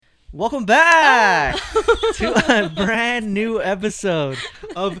Welcome back to a brand new episode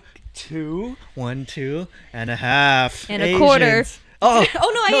of 2, 1, 2 and a half. And a quarter. Oh,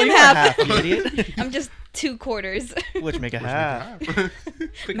 I am you are half. You idiot. I'm just 2 quarters. Which make a half.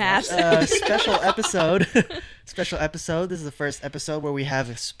 Math. Special episode. Special episode. This is the first episode where we have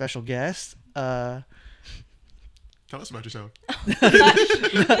a special guest. Tell us about yourself.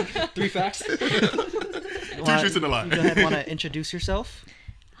 3 facts. 2 shoots in a lie. You go ahead and want to introduce yourself.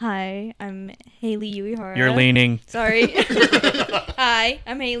 Hi, I'm Haley Uehara. You're leaning. Sorry. Hi,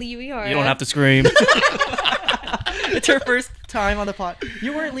 I'm Haley Uehara. You don't have to scream. It's her first time on the pod.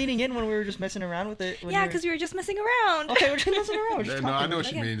 You weren't leaning in when we were just messing around with it. Yeah, because we were just messing around. Okay, we're just messing around. We're just No, I talking. know what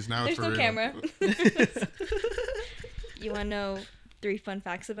she means. Now There's it's for no real. camera. You want to know 3 fun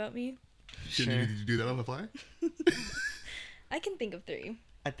facts about me? Did Sure. you do that on the fly? I can think of 3.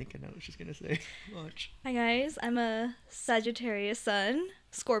 I think I know what she's gonna say. Watch. Hi guys, I'm a Sagittarius sun,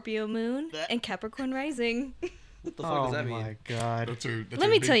 Scorpio moon, and Capricorn rising. What the fuck does that Oh mean? my god. That's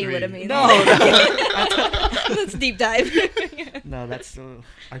Let me tell you what it means. No, Let's deep dive. no, that's.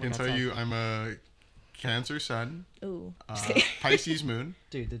 I can tell you I'm a Cancer sun, Ooh, just kidding. Pisces moon,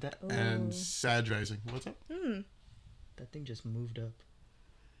 Dude, did that? and Sag rising. What's up? That thing just moved up.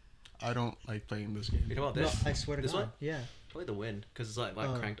 I don't like playing this game. You know about No, this? I swear to This God. one? Yeah. Probably the wind, because it's like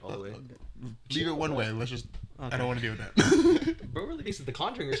cranked all the way. Leave it one way. Let's just. Okay. I don't want to deal with that. Bro really thinks it's The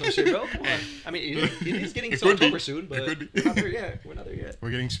Conjuring or some shit, bro. Come on. I mean, it is getting It so could be. October soon, but It could be. we're not there yet. We're not there yet. We're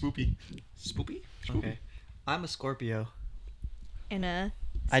getting spoopy. Spoopy? Okay. I'm a Scorpio. And a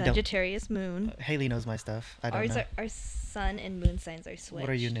I don't- Sagittarius moon. Haley knows my stuff. I don't Ours know. are, our sun and moon signs are switched. What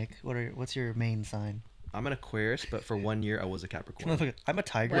are you, Nick? What's your main sign? I'm an Aquarius, but for 1 year I was a Capricorn. Motherfucker, I'm a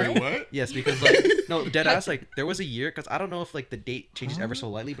tiger. What? Wait, what? Yes, because like no, dead ass. Like there was a year, because I don't know if like the date changes ever so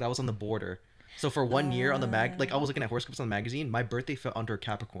lightly, but I was on the border. So for 1 year on the like I was looking at horoscopes on the magazine. My birthday fell under a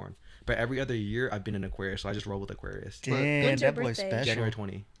Capricorn, but every other year I've been an Aquarius, so I just roll with Aquarius. Damn, When's your that boy's birthday? special. January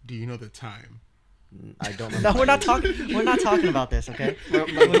 20. Do you know the time? I don't. No, we're not talking. We're not talking about this, okay?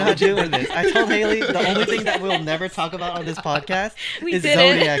 We're not doing this. I told Haley the only thing that we'll never talk about on this podcast We is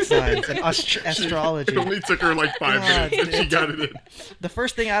didn't. zodiac signs and astrology. It only took her like 5 God, minutes, and she got it in. The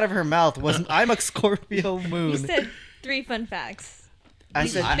first thing out of her mouth was, "I'm a Scorpio You moon." said 3 fun facts. I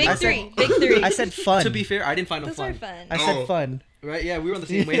said, Big I 3. said, Big 3. I said fun. To be fair, I didn't find them Those are fun. fun. I said Oh. fun. Right? Yeah, we were on the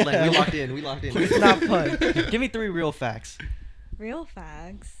same wavelength. Yeah. We locked in. We locked in. It's not fun. Give me 3 real facts. Real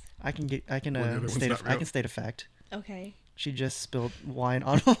facts. I can Well, the other one's state. not I real. can state a fact. Okay. She just spilled wine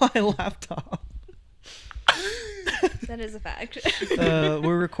on my laptop. That is a fact.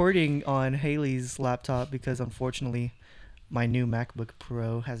 We're recording on Haley's laptop because unfortunately, my new MacBook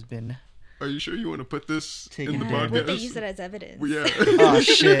Pro has been. Are you sure you want to put this Taking in the damage. Would they podcast? use it as evidence? Well, yeah. Oh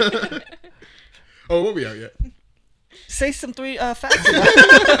shit! Oh, it won't be out yet. Say some 3 facts. About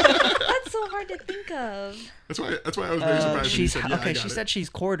That's so hard to think of. That's why I was very surprised when you she's said, yeah, I okay. got She it. said she's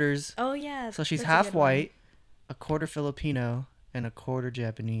quarters, Oh, yeah. so she's that's a half good one. white, a quarter Filipino, and a quarter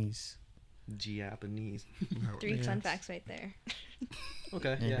Japanese. Japanese. No, 3 Yeah. fun facts right there.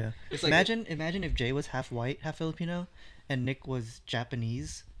 Okay. There you Yeah. go. It's like Imagine if Jay was half white, half Filipino, and Nick was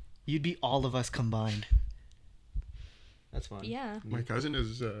Japanese. You'd be all of us combined. that's fine. Yeah. My cousin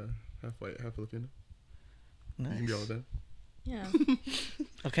is half white, half Filipino. You can be all of Nice. them. Yeah.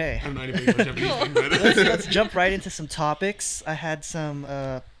 Okay. I'm not even a Japanese thing, but Let's jump right into some topics. I had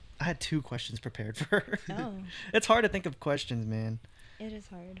 2 questions prepared for her. Oh. It's hard to think of questions, man. It is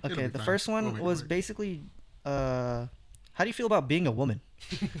hard. It'll Okay, be the fine. first We'll one make it was work. basically, how do you feel about being a woman?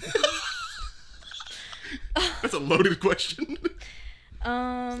 that's a loaded question.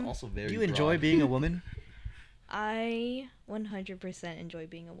 It's also very. Do you enjoy broad. being a woman? I 100% enjoy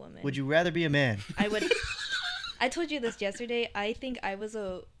being a woman. Would you rather be a man? I would. I told you this yesterday. I think I was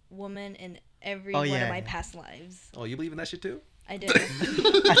a woman in every Oh, one yeah. of my past lives. Oh, you believe in that shit too? I did.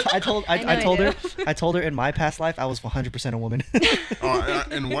 I told I know I told her do. I told her in my past life I was 100% a woman.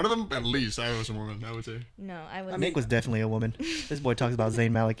 And one of them, at least, I was a woman, I would say. No, I was. Nick was definitely a woman. This boy talks about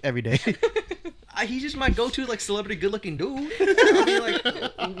Zayn Malik every day. He's just my go-to like celebrity, good-looking dude. I mean,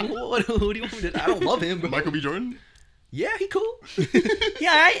 like, who do you want me to? I don't love him, but Michael B. Jordan? yeah, he cool.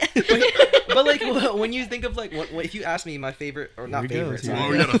 Yeah, But like, when you think of like, if you ask me my favorite or not Here we go. favorite, Oh,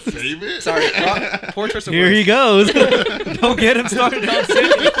 we got a favorite? sorry, poor choice of Here words. he goes. Don't get him started on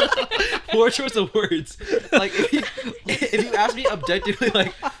Poor choice of words. Like, if you ask me objectively,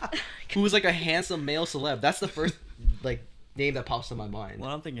 like, who's like a handsome male celeb, that's the first like name that pops to my mind. Well,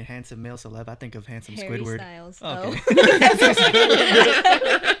 I'm thinking handsome male celeb. I think of handsome Harry Squidward. Styles. Okay.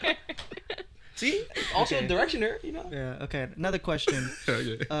 Oh. See, also Okay. a directioner, you know. Yeah. Okay. Another question.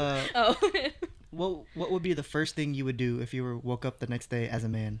 Okay. Oh. What would be the first thing you would do if you woke up the next day as a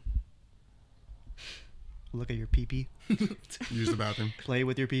man? Look at your pee-pee. Use the bathroom. Play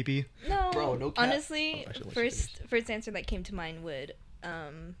with your pee-pee. No, Bro, no cap. honestly, Oh, I should've let you first answer that came to mind would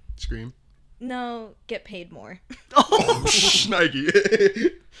Scream. no, get paid more. Oh, Nike.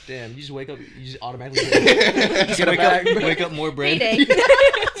 Damn, you just wake up, you just automatically Just get a bag. wake up more bread. Payday.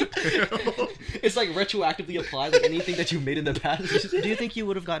 It's like retroactively applied, like anything that you made in the past. Do you think you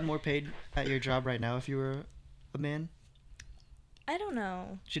would have gotten more paid at your job right now if you were a man? I don't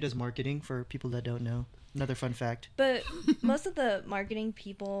know. She does marketing for people that don't know. Another fun fact. But most of the marketing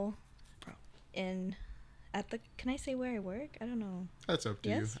people can I say where I work? I don't know. That's up to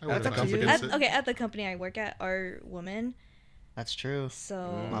Yes? you. I That's wouldn't up to you. advance it. Okay, at the company I work at are women. That's true.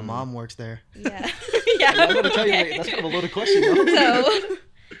 So My mom works there. yeah. Yeah, I'm gonna tell you, okay. that's kind of a loaded question, though. So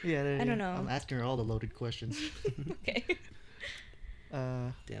Yeah, I don't know. I'm asking her all the loaded questions. okay.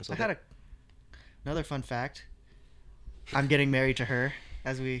 Damn, so I had another fun fact. I'm getting married to her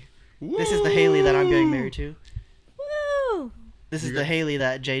This is the Haley that I'm getting married to. Woo. This is the Haley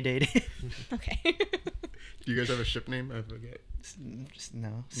that Jay dated. Okay. Do you guys have a ship name? I forget. Just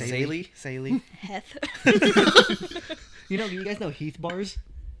no. Saley? Saley. Heth. You guys know Heath bars?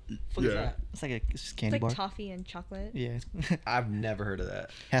 What is Yeah. that? It's like it's just a candy It's like bar. toffee and chocolate. Yeah. I've never heard of that.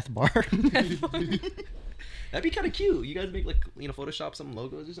 Heth bar. That'd be kind of cute. You guys make like Photoshop some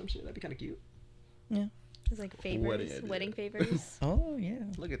logos or some shit. That'd be kind of cute. Yeah. It's like favors, wedding favors. Oh yeah.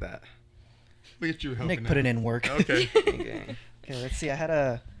 Look at that. Look at you helping Nick put out. it in work. Okay. Okay. Okay, let's see. I had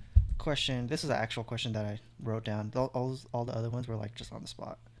a question. This is an actual question that I wrote down. All the other ones were like just on the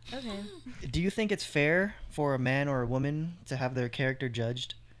spot. Okay. Do you think it's fair for a man or a woman to have their character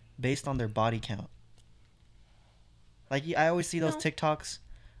judged based on their body count? Like I always see those No. TikToks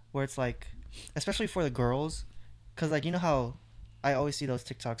where it's like, especially for the girls, because like how I always see those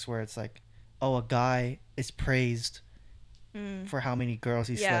TikToks where it's like, oh, a guy is praised for how many girls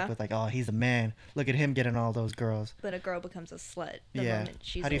he Yeah. slept with. Like, oh, he's a man. Look at him getting all those girls. But a girl becomes a slut the Yeah. moment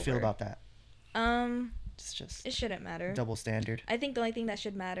she's How do you feel over. about that? It's just It shouldn't matter. double standard. I think the only thing that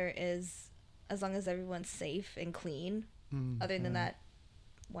should matter is as long as everyone's safe and clean. Other than that,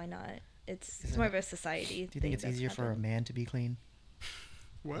 why not? It's more of a society. Do you think it's easier for a man to be clean?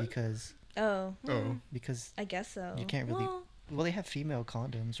 What? Because Oh. I guess so. you can't really. Well, Well, they have female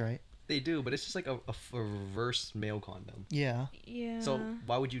condoms, right? They do, but it's just like a reverse male condom. Yeah. yeah. So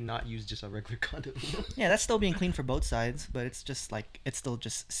why would you not use just a regular condom? Yeah, that's still being clean for both sides, but it's just like it's still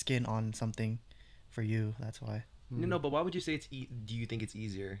just skin on something for you. That's why. No, but why would you say it's? Do you think it's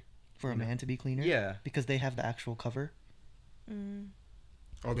easier? For a man to be cleaner? Yeah. Because they have the actual cover.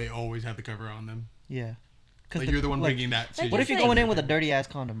 Oh, they always have the cover on them. Yeah. Like you're the one bringing that. Like, To What you. if you're Like- going in with a dirty ass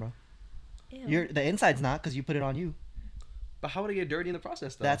condom, bro? Ew. The inside's not because you put it on you. But how would it get dirty in the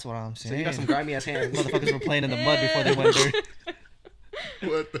process, though? That's what I'm So saying. you got some grimy ass hands. Motherfuckers were playing in the mud before they went dirty.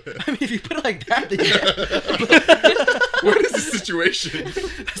 What the heck? I mean, if you put it like that, then yeah. What is the situation?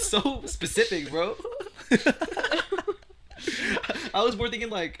 That's so specific, bro. I was more thinking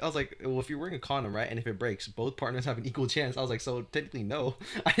like, well, if you're wearing a condom, right, and if it breaks, both partners have an equal chance. I was like, so technically, no.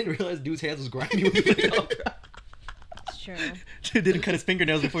 I didn't realize dude's hands was grimy when he put it on. It's true. Dude didn't cut his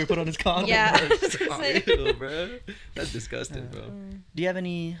fingernails before he put on his condom. Yeah. Ew, bro. That's disgusting, bro. Do you have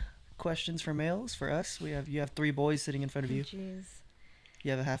any questions for males for us? You have 3 boys sitting in front of you. Jeez. You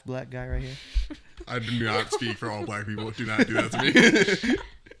have a half black guy right here. I do not speak for all black people. Do not do that to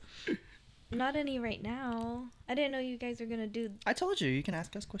me. Not any right now. I didn't know you guys were gonna do. I told you you can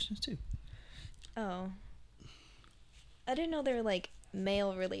ask us questions too. Oh. I didn't know they were like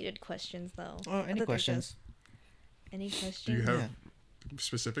male related questions though. I Any thought they were questions? just- Any questions? Do you have Yeah.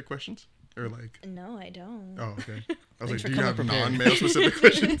 specific questions? Or like... No, I don't. Oh, okay. I was Thanks like, for do you coming have prepared. non-male specific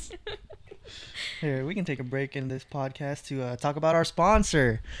questions? Here, we can take a break in this podcast to talk about our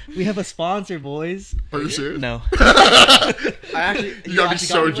sponsor. We have a sponsor, boys. Are you serious? No. I actually, You gotta be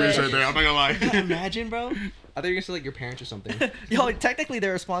so got me juiced red. right there. I'm not gonna lie. Imagine, bro. I thought you were gonna say like your parents or something. Yo, technically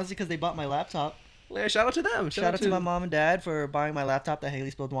they're a sponsor because they bought my laptop. Yeah, shout out to them. Shout out to my mom and dad for buying my laptop that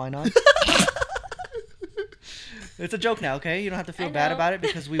Haley spilled wine on. It's a joke now, okay? You don't have to feel I bad know. about it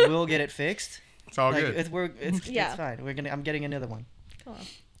because we will get it fixed. It's all Like good. it's Yeah. fine. I'm getting another one. Come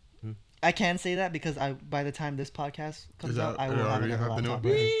on. I can say that because by the time this podcast comes out, I will have already another have the new laptop.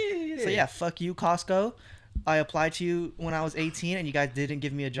 one? ready. So yeah, fuck you, Costco. I applied to you when I was 18, and you guys didn't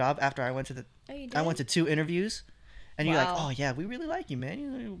give me a job after I went to Oh, you did? I went to 2 interviews, and you're like, Wow. oh yeah, we really like you, man.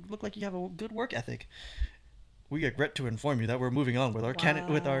 You look like you have a good work ethic. We regret to inform you that we're moving on with our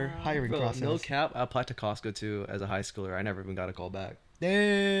with our Wow. hiring Bro, process. no cap. I applied to Costco too as a high schooler. I never even got a call back.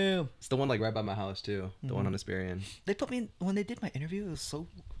 Damn. It's the one like right by my house too. The one on Hesperian. They put me in, when they did my interview. It was so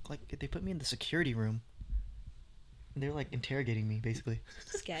like they put me in the security room. They were like interrogating me basically.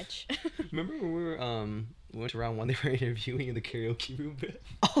 Sketch. Remember when we went to round one? They were interviewing in the karaoke room.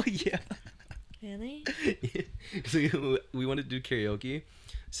 Oh yeah. Really? Yeah. So we wanted to do karaoke,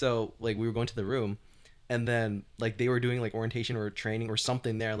 so like we were going to the room, and then like they were doing like orientation or training or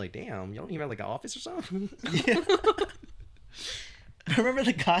something there. Like, damn, you don't even have like an office or something. Yeah. Remember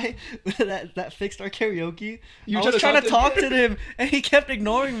the guy that fixed our karaoke? I was trying to talk to him, and he kept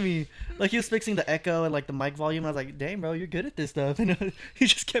ignoring me. Like he was fixing the echo and like the mic volume. I was like, "Dang, bro, you're good at this stuff." And he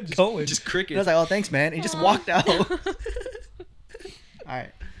just kept going. Just crickets. And I was like, "Oh, thanks, man." And he just walked out. All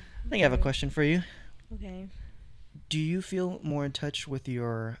right, I think I have a question for you. Okay. Do you feel more in touch with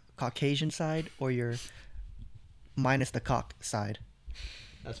your Caucasian side or your minus the cock side?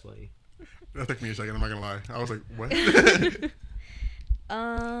 That's funny. That took me a second. I'm not gonna lie. I was like, what?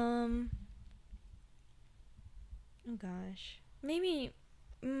 Oh gosh. Maybe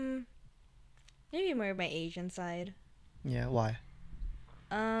more my Asian side. Yeah, why?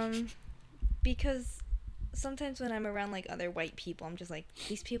 Because sometimes when I'm around like other white people, I'm just like,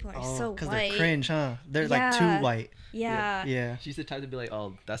 these people are so because white. they're cringe, huh? They're like too white. Yeah. Yeah. She's the type to be like,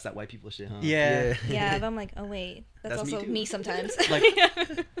 oh, that's that white people shit, huh? Yeah. Yeah, but I'm like, oh wait, that's That's me also too. me sometimes. Like,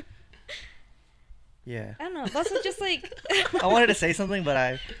 yeah. I don't know. Also, just like I wanted to say something, but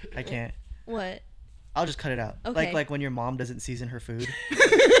I can't. what? I'll just cut it out. Okay. Like when your mom doesn't season her food.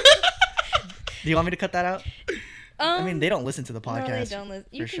 Do you want me to cut that out? I mean, they don't listen to the podcast. No, they don't listen.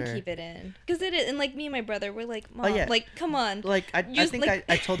 You for can sure. keep it in because it is, and like me and my brother, we're like, Mom, yeah. like, come on. Like I Just, think like-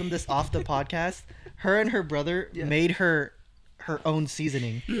 I told them this off the podcast. Her and her brother made her own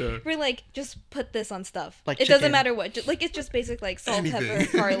seasoning. Yeah. We're like, just put this on stuff. Like it chicken. doesn't matter what. Just, like it's just basic like salt, Anything.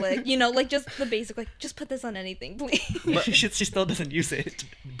 pepper, garlic. You know, like just the basic. Like just put this on anything, please. But- she still doesn't use it.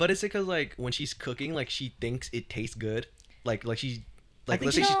 But it's because like when she's cooking, like she thinks it tastes good. Like she's I like think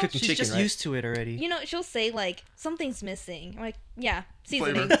let's say she's cooking she's chicken, just right? used to it already. You know, she'll say like something's missing. I'm like, yeah,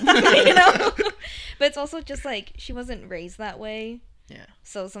 seasoning. Flavor. You know, but it's also just like she wasn't raised that way. Yeah.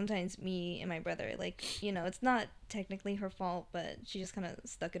 So sometimes me and my brother, like, you know, it's not technically her fault, but she just kind of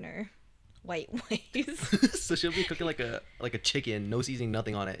stuck in her white ways. So she'll be cooking like a chicken, no seasoning,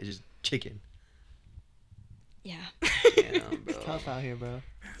 nothing on it. It's just chicken. Yeah. Damn, bro. It's tough out here, bro.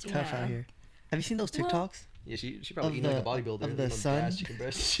 It's tough Yeah. out here. Have you seen those Well- TikToks? Yeah, she probably Of eating like a the- bodybuilder. of the you know, sun? ass, chicken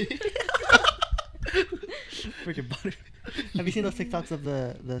breast shit. Freaking butter. Have you seen those TikToks of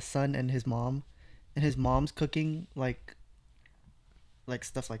the son and his mom, and his mom's cooking like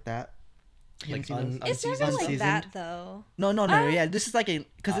stuff like that? You Like haven't seen those? It's never like Unseasoned? that though. No. Uh, Yeah, this is like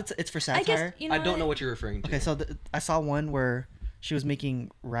because it's for I satire. guess you know. I don't know what you're referring to. Okay, so I saw one where she was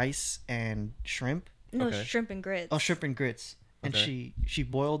making rice and shrimp. No, Okay. shrimp and grits. Oh, shrimp and grits, and Okay. she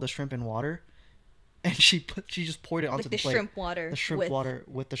boiled the shrimp in water, and she just poured it onto like the the plate. shrimp water. The shrimp with, water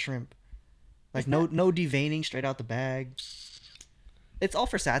with the shrimp. Like no deveining, straight out the bag. It's all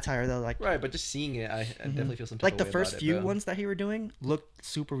for satire though. Like Right, but just seeing it, I definitely feel some type like of the way first about it, few bro. ones that he were doing looked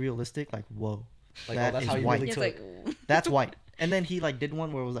super realistic. Like whoa, Like, that oh, that's is how you white. really It's cook. like That's white. And then he like did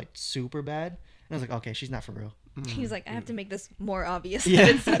one where it was like super bad, and I was like, okay, she's not for real. he's like, I have to make this more obvious Yeah.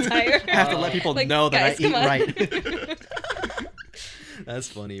 that it's satire. I have to let people Like, know that guys, I eat come on. right. That's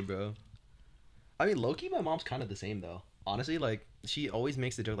funny, bro. I mean, low key, my mom's kind of the same though. Honestly, like she always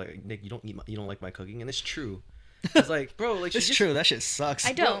makes the joke like, Nick, you don't like my cooking, and it's true. It's like, bro, like It's she's true. That shit sucks.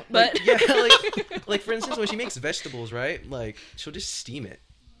 I don't, Like, but yeah, like for instance, when she makes vegetables, right? Like she'll just steam it.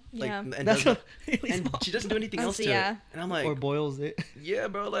 Like, yeah. and, That's does, what Haley's and mom she doesn't do anything Oh, else so to yeah. it. And I'm like, or boils it. yeah,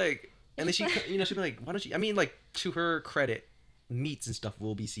 bro, like, and then she, you know, she'll be like, why don't you? I mean, like, to her credit, meats and stuff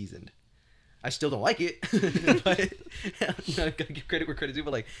will be seasoned. I still don't like it, but you know, I gotta give credit where credit's due.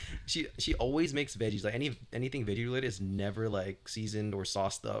 But like, she always makes veggies. Like anything veggie related is never like seasoned or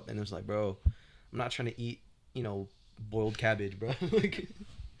sauced up. And it's like, bro, I'm not trying to eat, you know, boiled cabbage, bro. Like,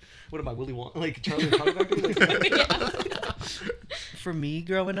 what am I, Willy Wonka? Like Charlie and the Chocolate Factory? Like, For me,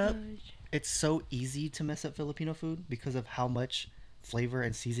 growing up, it's so easy to mess up Filipino food because of how much flavor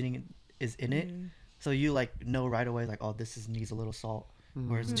and seasoning is in it. So you like know right away, like, oh, needs a little salt,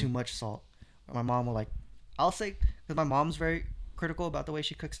 or it's too much salt. Or my mom will like, I'll say, because my mom's very critical about the way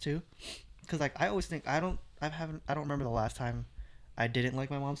she cooks too. Because like I always think I don't remember the last time I didn't like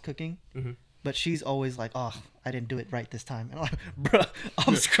my mom's cooking. Mhm. But she's always like, oh, I didn't do it right this time. And I'm like, bruh,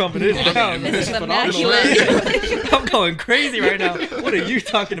 I'm scrubbing it down. This is phenomenal. immaculate. I'm going crazy right now. What are you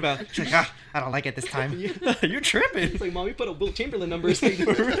talking about? She's like, I don't like it this time. You're tripping. it's like, mom, you put a Will Chamberlain numbers. For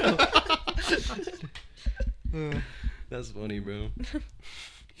real. That's funny, bro.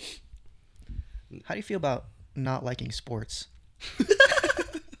 How do you feel about not liking sports?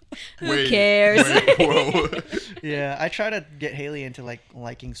 Who cares? Whoa. Yeah, I try to get Haley into like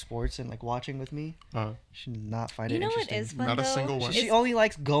liking sports and like watching with me. She did not find You it know what interesting. is fun Not a though? single one. She only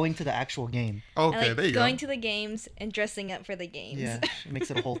likes going to the actual game. I Okay, like there you going go. to the games and dressing up for the games. Yeah, it makes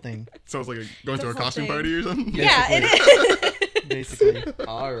it a whole thing, So it's like going It's to a a whole costume thing. party or something? Yeah, it is. basically.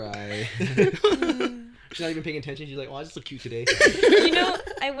 All right. She's not even paying attention. She's like, "Oh, I just look cute today." You know,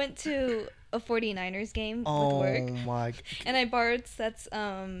 I went to a 49ers game Oh with work, my! and I borrowed Seth's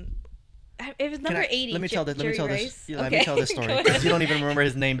it was number 80. Let me tell this. Let me Jerry tell Rice. this. Yeah, let Okay. me tell this story Go because ahead. you don't even remember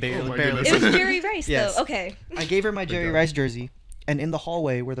his name, barely. Oh my barely. It was Jerry Rice, Yes. though. Okay. I gave her my Jerry God. Rice jersey, and in the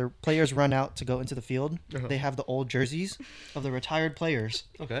hallway where the players run out to go into the field, they have the old jerseys of the retired players,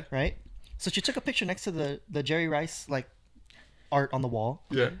 Okay. right? So she took a picture next to the Jerry Rice like art on the wall,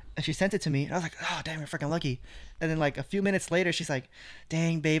 Yeah. and she sent it to me. And I was like, "Oh, damn, you're freaking lucky." And then like a few minutes later, she's like,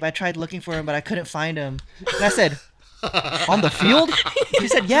 "Dang, babe, I tried looking for him, but I couldn't find him." And I said, "On the field?" She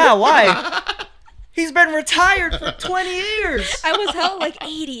said, "Yeah, why?" He's been retired for 20 years. I was held like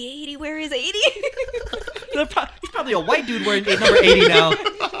 80. Where is 80? He's probably a white dude wearing number 80 now.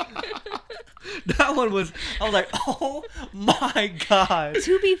 That one was, I was like, oh my God.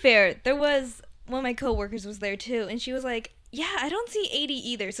 To be fair, there was one of my coworkers was there too, and she was like, "Yeah, I don't see 80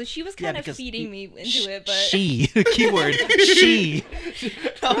 either." So she was kind of because feeding me into it, but She, keyword, she.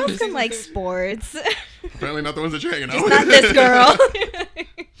 girls can like sports. Apparently not the ones that you're hanging out It's with. not this girl.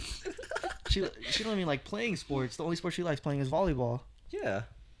 She don't even like playing sports. The only sport she likes playing is volleyball. Yeah.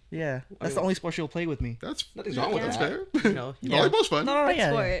 Yeah, that's the only sport she'll play with me. That's Nothing's wrong with that's that. fair. You know. Yeah. Volleyball's fun. No, What yeah,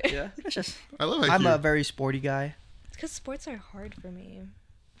 sport? Yeah. It's just, I love IQ. I'm a very sporty guy. Because sports are hard for me.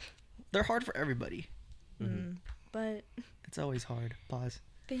 They're hard for everybody. But It's always hard. Pause.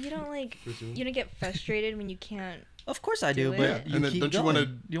 you don't like you don't get frustrated when you can't. Of course I do, Do but it. you and then keep don't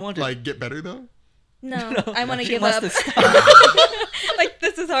going. you want to like get better though? No, I want to She give wants up. to stop. Like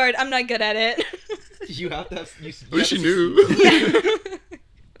this is hard. I'm not good at it. You have to have. At least you knew.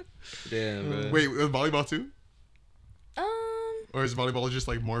 Damn, bro. Wait, with volleyball too? Um, Or is volleyball just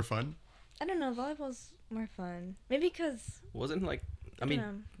like more fun? I don't know. Volleyball's more fun. Maybe because Wasn't like. I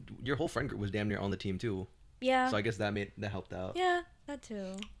mean, your whole friend group was damn near on the team too. yeah, So I guess that helped out. yeah, that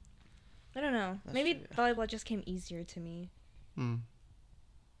too. I don't know. Maybe volleyball just came easier to me. Hmm.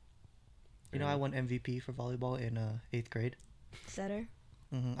 You know, I won MVP for volleyball in 8th grade. Setter.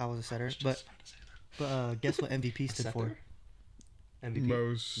 I was a setter, but guess what MVP stood for? MVP.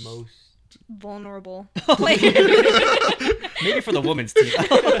 Most. Vulnerable. Maybe for the women's team.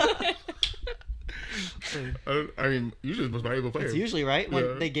 I mean, usually the most valuable player. It's usually right when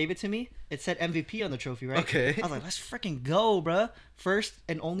Yeah. they gave it to me. It said MVP on the trophy, right? Okay. I was like, let's freaking go, bruh. First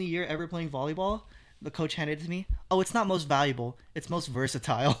and only year ever playing volleyball. The coach handed it to me. Oh, it's not most valuable. It's most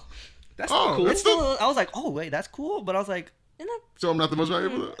versatile. That's Oh, not cool. that's It's still, I was like, oh wait, that's cool. But I was like, Isn't that So I'm not the most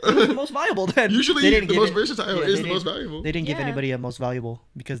valuable. the most valuable then. Usually, They didn't the give most it- versatile yeah, is they the most didn't- valuable. They didn't give Yeah. anybody a most valuable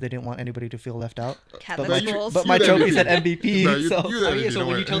because they didn't want anybody to feel left out. Catholic But my, schools? but my You trophy the said MVP. MVP. No, you- so you the Oh, yeah, MVP, so don't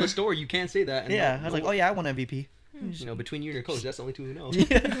when you worry. tell the story, you can't say that. And yeah, no- I was like, oh yeah, I won MVP. You know, between you and your coach, that's the only two who know.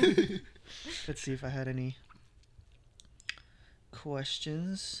 Yeah. Let's see if I had any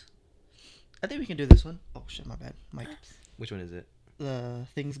questions. I think we can do this one. Oh shit, my bad, Mike. Which one is it? The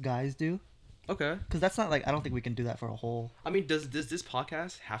things guys do, Okay. because that's not like I don't think we can do that for a whole I mean, does this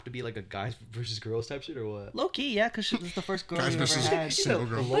podcast have to be like a guys versus girls type shit or what? low key. Yeah, because this is the first girl Guys we've ever versus had. single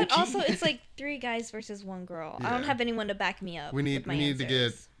girl. Low But key. also, it's like 3 guys versus 1 girl. I don't Yeah. have anyone to back me up. We need with my we need to get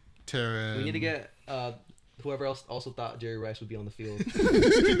answers. Tara. We need to get whoever else also thought Jerry Rice would be on the field.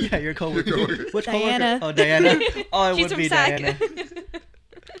 Yeah, your coworker. Your coworker. Which Diana. coworker? Oh, Diana. Oh, it She's would from be SAC. Diana.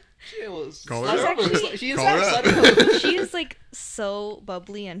 She was. Call her out. She is Call her out. She is like so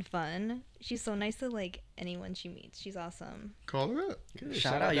bubbly and fun. She's so nice to like anyone she meets. She's awesome. Call her out.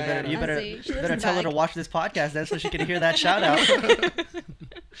 Shout out. You better Honestly, she better listens tell her to back. watch this podcast then so she can hear that shout out.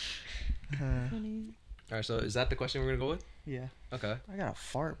 All right, so is that the question we're gonna go with? Yeah. Okay. I got a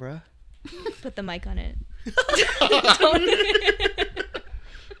fart, bruh. Put the mic on it. I'm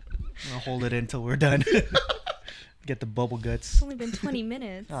gonna hold it in till we're done. Get the bubble guts. It's only been 20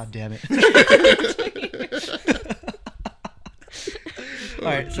 minutes. Oh, damn it. All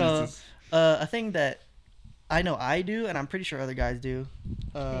right, so Jesus. a thing that I know I do, and I'm pretty sure other guys do.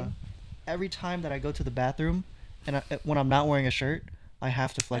 Every time that I go to the bathroom, and when I'm not wearing a shirt, I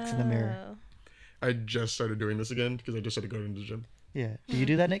have to flex in the mirror. Oh. I just started doing this again because I just started going to the gym. Yeah. Do you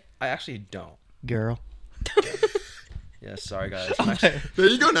do that, Nick? I actually don't. Girl. Yeah, sorry guys. I'm actually, There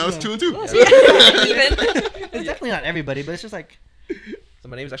you go. Now it's 2 and 2. Even. It's definitely not everybody, but it's just like so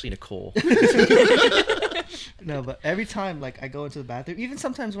my name is actually Nicole. no. But every time like I go into the bathroom, even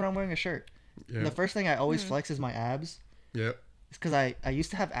sometimes when I'm wearing a shirt, Yeah. the first thing I always flex is my abs. Yeah. It's because I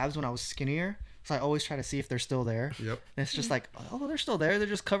used to have abs when I was skinnier, so I always try to see if they're still there. Yep. And it's just like, oh, they're still there. They're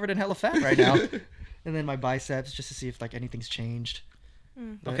just covered in hella fat right now. And then my biceps, just to see if like anything's changed.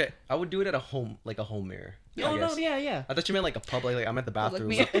 But- Okay, I would do it at a home mirror. Oh I no, guess. yeah. I thought you meant like a public. Like I'm at the bathroom.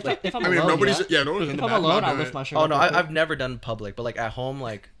 mirror. If I'm I mean, if alone, nobody's nobody's in if the I'm bathroom. alone, I'll I'll do lift it. my shirt. Oh up no, real quick. I've never done public, but like at home,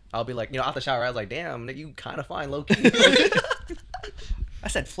 like I'll be like, out the shower, I was like, damn, nigga, you kind of fine, low key. I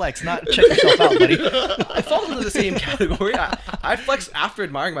said flex, not check yourself out, buddy. I fall into the same category. I flex after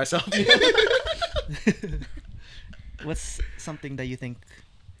admiring myself. What's something that you think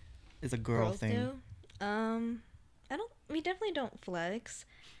is a girl Girls thing? do. We definitely don't flex.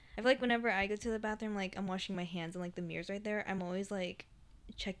 I feel like whenever I go to the bathroom, like I'm washing my hands and like the mirror's right there, I'm always like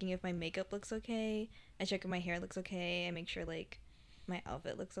checking if my makeup looks okay. I check if my hair looks okay. I make sure like my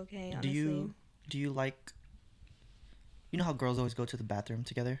outfit looks okay. Honestly. Do you like? You know how girls always go to the bathroom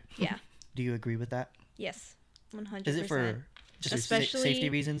together? Yeah. Do you agree with that? Yes. 100%. Is it for just Especially- safety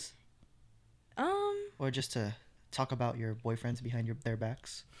reasons, Um. or just to talk about your boyfriends behind their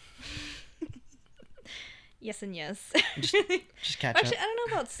backs? Yes and yes. Just catch Actually, up. I don't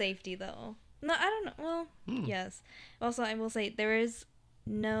know about safety though. No, I don't know. Well, yes. Also, I will say there is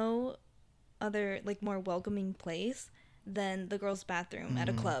no other like more welcoming place than the girls' bathroom at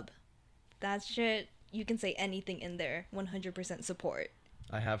a club. That shit, you can say anything in there. 100% support.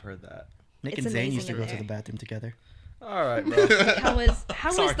 I have heard that. Nick It's and Zane used to amazing go in to the there. bathroom together. All right, bro. How is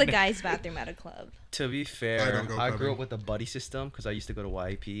Sorry. the guys' bathroom at a club? To be I fair, don't go I grew clubbing. up with a buddy system because I used to go to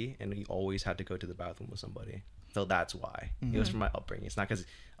YP and we always had to go to the bathroom with somebody. So that's why. It was from my upbringing. It's not because,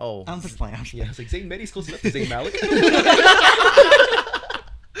 I'm just playing. yeah, it's like Zayn Medi's close enough to Zayn Malik.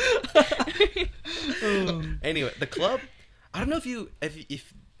 Anyway, the club, I don't know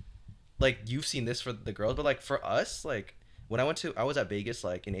if like you've seen this for the girls, but like for us, like when I was at Vegas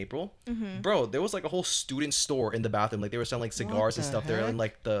like in April, bro, there was like a whole student store in the bathroom. Like they were selling like cigars and the stuff there, and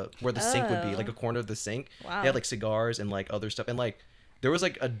heck? like where the sink would be, like Oh. a corner of the sink. Wow. They had like cigars and like other stuff, and like there was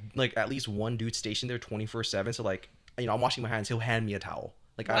like at least one dude stationed there 24/7. So like I'm washing my hands, he'll hand me a towel.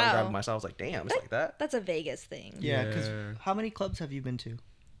 Like I don't grab Wow. it myself. I was like, damn, it's like that. That's a Vegas thing. Yeah, because Yeah. how many clubs have you been to?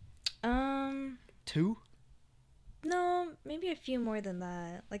 2? No, maybe a few more than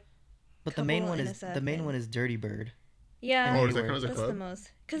that. Like, But the main Couple one in a is second. Dirty Bird yeah, Oh, is that count as a that's club? the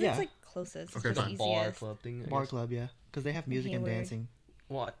most. Because Yeah. it's like closest. Okay, It's fine. the Bar easiest. club thing. I bar guess. club, yeah, because they have music and Hayward. dancing.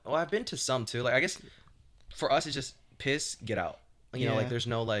 Well, I've been to some too. Like I guess for us, it's just piss, get out. You know, Yeah. like there's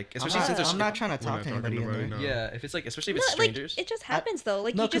no like, I'm especially not, since there's I'm not trying to We're talk not to talking anybody to in there. anybody, no. yeah. If it's like especially if No, it's like strangers. it just happens though.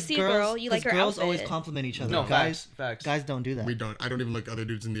 Like No, you just 'cause see a girl, you like her girls outfit. always compliment each other. No, guys, facts. guys don't do that. We don't. I don't even look other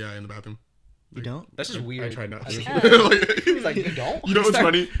dudes in the eye in the bathroom. You don't? That's just weird. I try not I to. see- Like- He's like, you don't. You know what's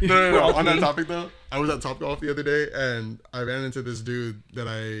funny? No. We're all On that clean. topic though, I was at Topgolf the other day and I ran into this dude that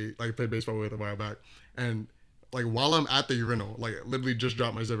I like played baseball with a while back. And like while I'm at the urinal, like literally just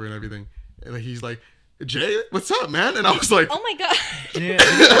dropped my zipper and everything. And like, he's like, "Jay, what's up, man?" And I was like, Oh my god. Yeah,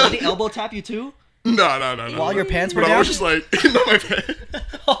 did he elbow tap you too? No. While your pants were But I down? was just like, not my pants.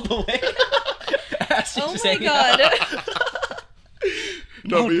 all the way. Ass Oh just my hanging out. god.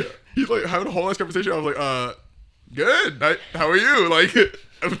 No, but he's like having a whole ass conversation. I was like, good. How are you? Like,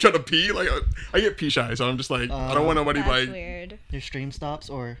 I'm trying to pee. Like, I get pee shy, so I'm just like, I don't want nobody That's like. weird. Your stream stops,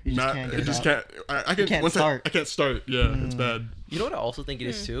 or you just Not, can't get it it just out? can't. I can. can't once start. I can't start. Yeah, it's bad. You know what I also think it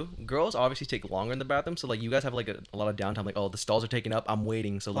is too? Girls obviously take longer in the bathroom, so like you guys have like a lot of downtime. Like, oh, the stalls are taken up. I'm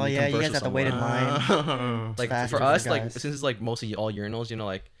waiting, so let Oh me yeah, you converse guys with have to wait in someone. line. Like faster for us, like guys. since it's like mostly all urinals,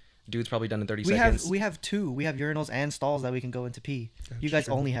 like dude's probably done in 30 we seconds. have 2. We have urinals and stalls that we can go into pee. You guys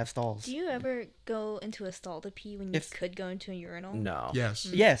true. only have stalls. Do you ever go into a stall to pee when you If- could go into a urinal? No. Yes.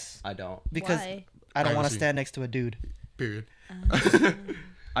 Yes, I don't. because Why? I don't want to Privacy. stand next to a dude. Period.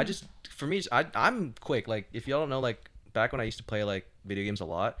 I just for me, I'm quick. Like if y'all don't know, like back when I used to play like video games a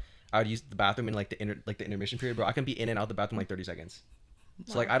lot, I would use the bathroom in like the intermission period, bro. I can be in and out the bathroom like 30 seconds.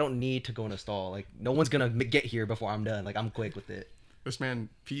 So like I don't need to go in a stall. Like no one's gonna get here before I'm done. Like I'm quick with it. This man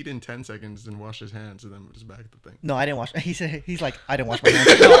peed in 10 seconds and washed his hands and then was back at the thing. No, I didn't wash. He's like, I didn't wash my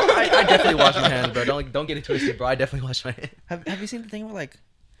hands. No, I definitely wash my hands, bro. Don't get it twisted, bro. I definitely wash my hands. Have you seen the thing where like,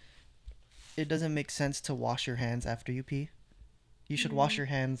 it doesn't make sense to wash your hands after you pee? You should wash your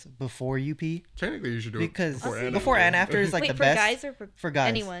hands before you pee, Technically, you should do because it before and after is like Wait, the for best. guys or for guys.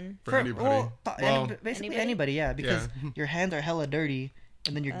 anyone? For anybody. Well, Well, basically Anybody? anybody, yeah, because Yeah. your hands are hella dirty,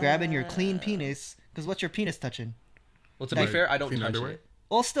 and then you're grabbing your clean penis. Because what's your penis touching? Well, to be Like, fair, I don't clean touch underwear? it.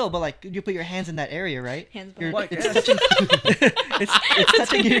 Well, still, but like you put your hands in that area, right? Hands You're- behind. it's touching. it's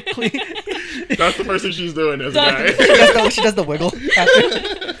touching your clean. That's the first thing she's doing as a Done. guy. She does the wiggle.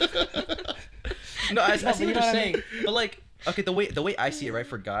 After. No, I see but you what know you're what I mean? saying. But like, okay, the way I see it, right,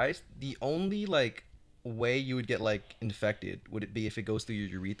 for guys, the only like way you would get like infected would it be if it goes through your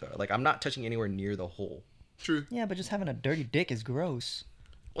urethra? Like I'm not touching anywhere near the hole. True. Yeah, but just having a dirty dick is gross.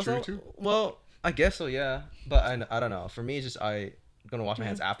 Well, I guess so, yeah. But I don't know. For me, it's just I'm gonna wash my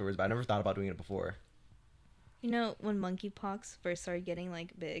hands afterwards. But I never thought about doing it before. You know, when monkeypox first started getting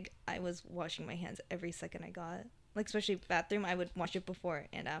like big, I was washing my hands every second I got. Like especially bathroom, I would wash it before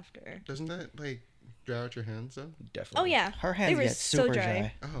and after. Doesn't that like dry out your hands though? Definitely. Oh yeah, Her hands they were get so super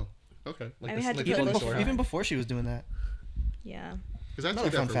dry. dry. Oh, okay. Like I this, had to like put people in the lotion store. on. Even before she was doing that. Yeah. Because I Another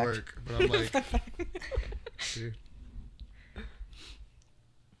do that fun for fact. work, but I'm like, dude.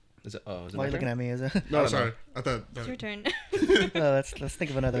 Is it Why are my you looking turn? at me? Is it? No, don't sorry. I thought. It's your turn. Let's think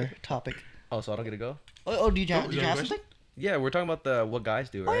of another topic. Oh, so I don't get to go? Did you Oh, have, you have a something? Yeah, we're talking about the what guys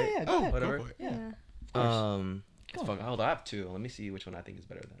do, Oh right? yeah, go Oh, ahead. whatever. go for it. Yeah. Yeah. Go. Fuck, hold on, I have two. Let me see which one I think is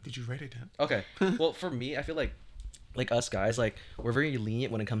better than. Did you write it down? Okay. Well, for me, I feel like us guys, like we're very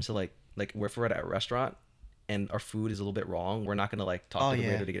lenient when it comes to like if we're at a restaurant and our food is a little bit wrong, we're not gonna like talk Oh, to the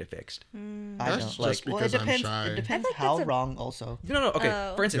yeah. waiter to get it fixed. I That's don't. just Well, because it I'm depends. shy. It I depends think how that's a- wrong. Also, No. Okay.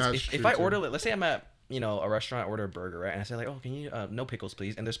 Oh. For instance, That's if true, I too. order, let's say I'm at a restaurant, I order a burger, right? And I say like, oh, can you no pickles,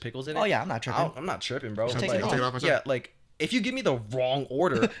 please? And there's pickles in it. oh yeah, I'm not tripping. I'm not tripping, bro. Just take Like, it off. Take it off myself. yeah, like if you give me the wrong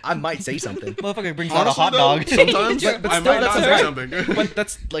order, I might say something. Motherfucker brings out a Honestly, hot though, dog. sometimes But I still, might that's not say alright. something. But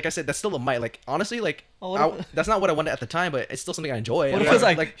that's like I said, that's still a might. Like honestly, like Oh, what if- that's not what I wanted at the time, but it's still something I enjoy. What if I'm it's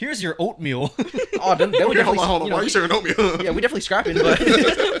like, here's your oatmeal? oh, then we Okay, definitely, hold on. you Why know, are you sharing oatmeal? yeah, we definitely scrapping,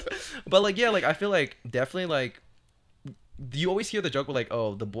 but but like yeah, like I feel like definitely like you always hear the joke with like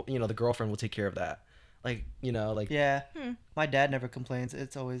oh the girlfriend will take care of that, like like Yeah. My dad never complains.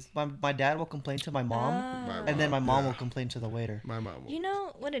 It's always my dad will complain to my mom, Oh. and then my mom Yeah. will complain to the waiter. My mom. You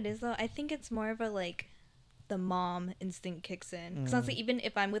know what it is though? I think it's more of a like the mom instinct kicks in. Because honestly, even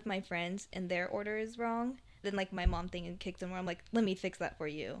if I'm with my friends and their order is wrong, then like my mom thing kicks in where I'm like, let me fix that for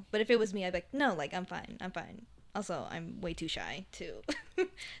you. But if it was me, I'd be like, no, like I'm fine. Also, I'm way too shy to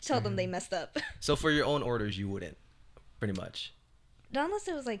tell them they messed up. so for your own orders you wouldn't, pretty much. Not unless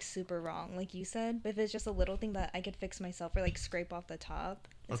it was like super wrong, like you said. But if it's just a little thing that I could fix myself or like scrape off the top,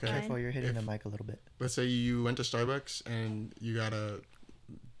 it's Okay. fine. Careful, you're hitting If- the mic a little bit. Let's say you went to Starbucks and you got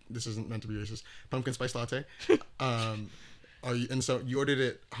this isn't meant to be racist, pumpkin spice latte. So you ordered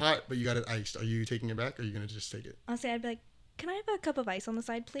it hot, but you got it iced. Are you taking it back, or are you gonna just take it? Honestly, I'd be like, can I have a cup of ice on the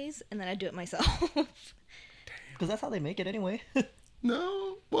side, please? And then I'd do it myself. Because that's how they make it anyway.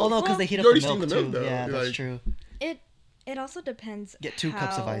 No. Well, no, because well, they heat you up already the steamed milk the too. milk, though. Yeah, You're that's like- true. It also depends. Get 2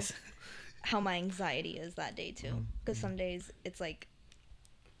 cups of how- ice. How my anxiety is that day too, because some days it's like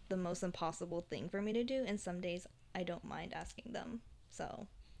the most impossible thing for me to do, and some days I don't mind asking them. So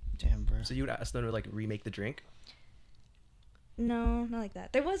Damn, bro. So you would ask them to like remake the drink. no, not like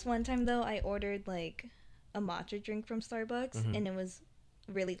that. There was one time though I ordered like a matcha drink from Starbucks, and it was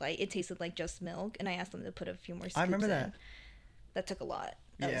really light. It tasted like just milk, and I asked them to put a few more scoops I remember in. that. That took a lot.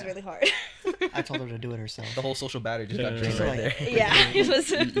 That was Yeah. really hard. I told her to do it herself. The whole social battery just got Yeah. drained So, right like- there. Yeah, it was.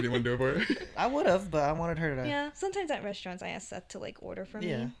 You didn't want to do it for her? I would have, but I wanted her to. Yeah, sometimes at restaurants I ask Seth to like order for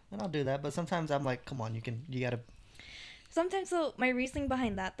Yeah, me. and I'll do that. But sometimes I'm like, come on, you gotta. Sometimes though, my reasoning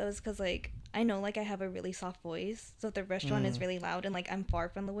behind that though is because like I know like I have a really soft voice, so if the restaurant is really loud and like I'm far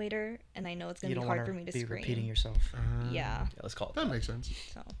from the waiter, and I know it's You gonna be don't hard want for to me to be scream. repeating yourself. Yeah, Yeah, let's call it That makes sense.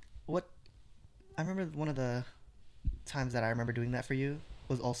 so What? I remember one of the times that I remember doing that for you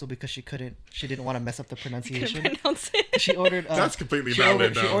was also because she didn't want to mess up the couldn't pronunciation. pronounce it. She ordered. That's completely she valid.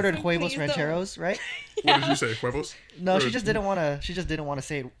 ordered, she though. ordered Please huevos don't. rancheros, right? What did you say? Huevos? No, Or- she just didn't want to. She just didn't want to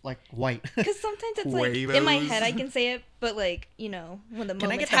say it like white. Because sometimes it's like in my Huevos. head I can say it, but like when the Can I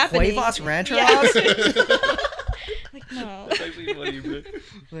moment's get the happening, huevos rancheros? Yeah. Like no. That's actually funny, but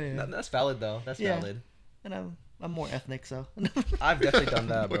Yeah. that's valid though. That's Yeah. valid. And I'm more ethnic, so I've definitely done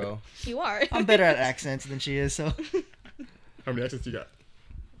that, bro. You are. I'm better at accents than she is. So How many accents you got?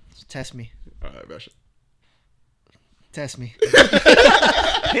 test me, Russian. test me.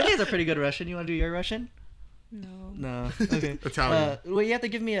 Haley has a pretty good Russian. You want to do your Russian? No. No. Okay. Italian. Well, you have to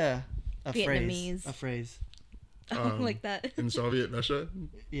give me a phrase. Vietnamese. A phrase. I don't like that. In Soviet Russia.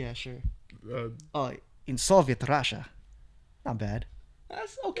 Yeah, sure. Uh, Oh, in Soviet Russia. Not bad.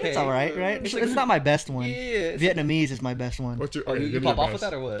 That's okay. It's all right, right? It's It's not my best one. Yeah. Vietnamese is my best one. what's your? Oh, okay, you give me pop your off with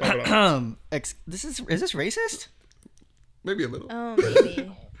best. that or what? Pop it off. This is this racist? Maybe a little. Oh, maybe.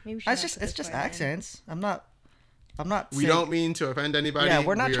 Maybe we should It's not just put it's this just part in. accents. I'm not. We don't mean to offend anybody. Yeah,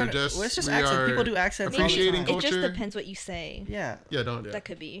 we're not we are trying to. Just, well, it's just we accents. are People do accents. all the appreciating time. It just culture. depends what you say. Yeah. Yeah, don't. Yeah. That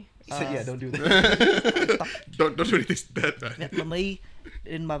could be. Yeah, don't do that. don't do anything that bad. Vietnamese.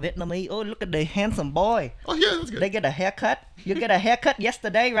 In my Vietnamese. Oh, look at the handsome boy. Oh yeah, that's good. They get a haircut. You get a haircut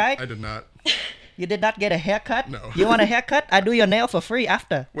yesterday, right? I did not. You did not get a haircut? No. You want a haircut? I do your nail for free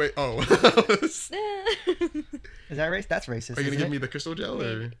after. Wait, oh. Is that racist? That's racist. Are you gonna isn't give it? me the crystal gel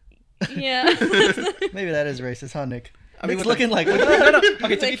or? Yeah. Maybe that is racist, huh, Nick? I mean, Nick's with looking like. no.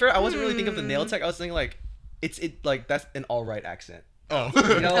 Okay, to be fair, I wasn't really thinking of the nail tech. I was thinking like, like that's an all right accent. Oh.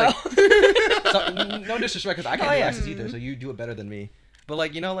 You know, like, so, no disrespect, because I can't do yeah. accents either, so you do it better than me. But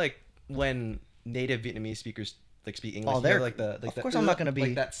like, you know, like when native Vietnamese speakers like speak English, you they're have, like the of course I'm not gonna be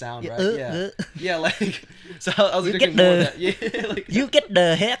like that sound, yeah, right? Yeah, yeah, like so I was You thinking get more the- of that. Yeah, like You get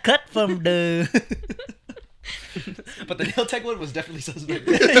the haircut from the. but the nail tech one was definitely suspect.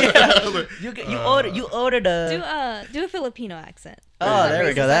 You order the. Do a Filipino accent. Oh, there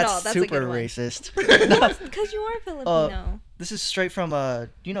we Racist go. at all. That's That's a super good one. racist. Because you are Filipino. This is straight from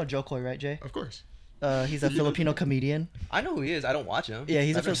you know Joe Coy, right, Jay? Of course. He's a Filipino comedian. I know who he is. I don't watch him. Yeah,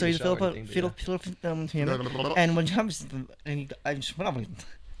 he's I've a never seen the show or anything, but yeah. and when comes and he, I just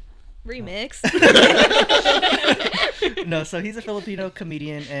Remix. no, so he's a Filipino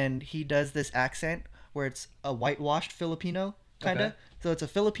comedian and he does this accent where it's a whitewashed Filipino kind of. Okay. So it's a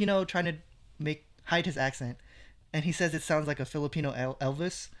Filipino trying to hide his accent, and he says it sounds like a Filipino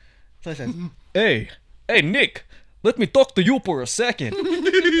Elvis. So he says, "Hey, Nick, let me talk to you for a second."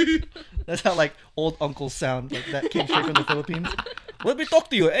 That's how like old uncles sound. Like that came straight from the Philippines. Let me talk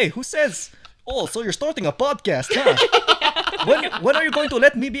to you. Hey, who says? Oh, so you're starting a podcast, huh? When are you going to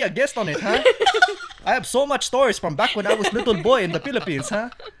let me be a guest on it, huh? I have so much stories from back when I was little boy in the Philippines, huh?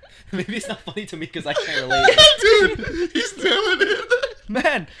 Maybe it's not funny to me because I can't relate. Dude, he's nailing it.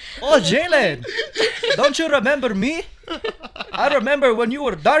 Man, oh Jalen, don't you remember me? I remember when you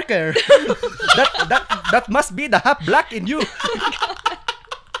were darker. That must be the half black in you.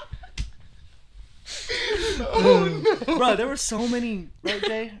 Bro, there were so many, right,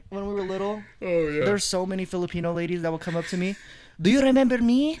 Jay, when we were little. Oh yeah. There's so many Filipino ladies that would come up to me. Do you remember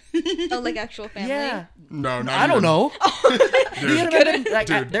me? Oh, like actual family? Yeah. No, not I don't even. know. Do you Dude, remember? Like,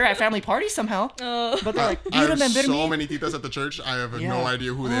 Dude. they're at family parties somehow. Oh. But they're like, do I you have remember so me? many titas at the church. I have Yeah. no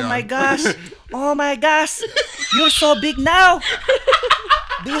idea who they are. Oh my gosh. Oh my gosh. You're so big now.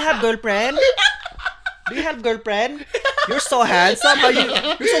 Do you have girlfriend? Do you have girlfriend? You're so handsome. You're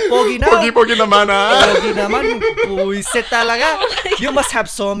so pogi now. Pogi naman ah. Pogi naman. Buisit talaga. You must have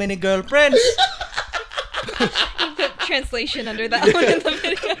so many girlfriends. Put translation under that one in the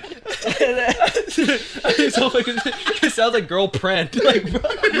video. So like, it sounds like girl print. Like, bro.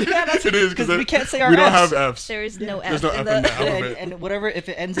 Yeah, that's It is because because we can't say our we don't Fs. have F's. There's no F. There's no F in the, the alphabet. And whatever, if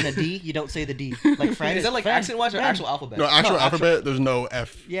it ends in a D, you don't say the D. Like friend. Is that like friend, accent wise or friend. actual alphabet? No, actual No, alphabet. There's no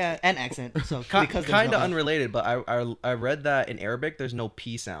F. Yeah, and accent. So because there's Kind no of F. unrelated, but I read that in Arabic there's no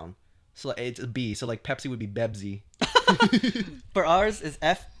P sound, so like, it's a B. So like Pepsi would be Bebzi. For ours is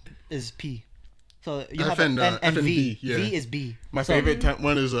F is P. So you F have and, and F and V. B, yeah. V is B. My So- favorite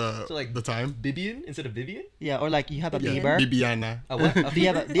one is So like the time. Bibian instead of Vivian. Yeah, or like you have a Yeah. Bieber. Bibiana. A what? Do you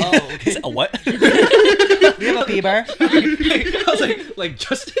have a? Do Oh, okay. a what? Do you have a Bieber? I was like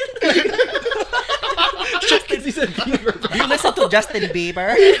Justin. Justin, he said Bieber. Do you listen to Justin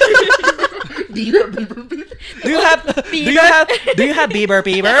Bieber? Bieber. Do you have? Do you have Bieber?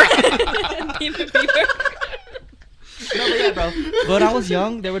 Beaver. No, but yeah, bro. When I was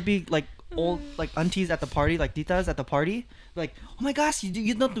young, there would be like old like aunties at the party, like titas at the party. Like, oh my gosh,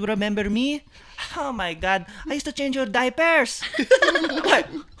 you don't remember me? Oh my god, I used to change your diapers. Like,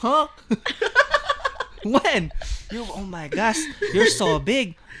 huh? When? Oh my gosh, you're so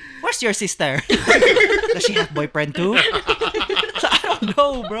big. Where's your sister? Does she have boyfriend too? I don't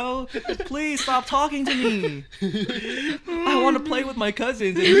know, bro. Please stop talking to me. I want to play with my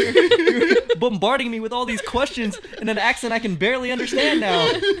cousins, and you're bombarding me with all these questions in an accent I can barely understand now.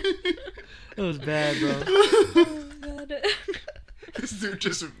 It was bad, bro. Oh, God. This dude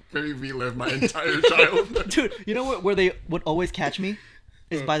just made me relive my entire childhood. Dude, you know what? Where they would always catch me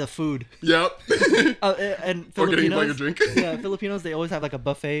is by the food. Yep. And Or getting Filipinos, like a drink. yeah, Filipinos, they always have like a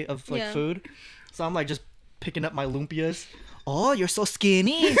buffet of like Yeah. food. So I'm like just picking up my lumpias. Oh, you're so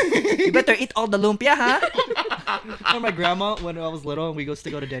skinny. You better eat all the lumpia, huh? Or my grandma, when I was little and we used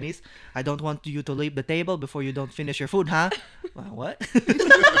to go to Denny's, I don't want you to leave the table before you don't finish your food, huh? What?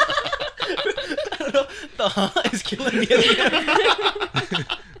 The huh is killing me.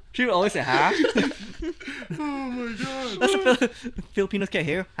 She would always say, huh? Oh my god. That's what Filipinos can't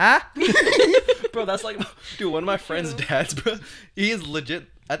hear. Huh? Bro, that's like, dude, one of my friend's dads, bro. He is legit.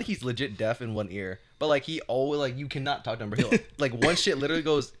 I think he's legit deaf in one ear, but like he always like you cannot talk to him. Bro. He'll, like one shit literally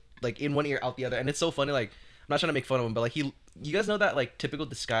goes like in one ear out the other, and it's so funny. Like I'm not trying to make fun of him, but like you guys know that like typical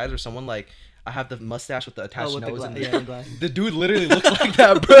disguise where someone like I have the mustache with the attached with the nose, and yeah, the glass. the dude literally looks like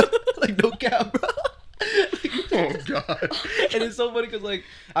that, bro. Like no cap, bro. Oh god. And it's so funny because like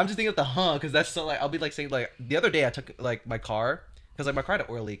I'm just thinking of the because that's so like I'll be like saying like the other day I took like my car because like my car had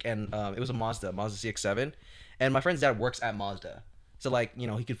an oil leak and it was a Mazda CX-7 and my friend's dad works at Mazda. So like, you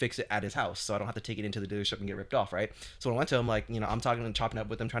know, he could fix it at his house, so I don't have to take it into the dealership and get ripped off, right? So when I went to him, like, you know, I'm talking and chopping up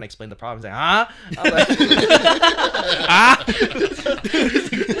with him, trying to explain the problem. He's like, huh? I'm like,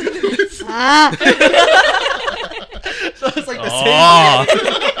 So it's like the same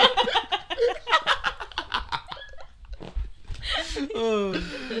thing. Oh,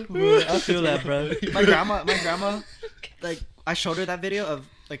 man, I feel that, bro. My grandma, like, I showed her that video of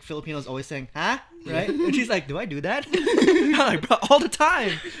like Filipinos always saying, "Huh?" Right? And she's like, "Do I do that?" I'm like, bro, all the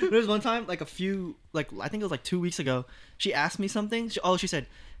time. There was one time, like I think it was like 2 weeks ago. She asked me something. She said,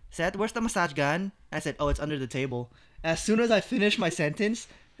 "Seth, where's the massage gun?" I said, "Oh, it's under the table." As soon as I finished my sentence,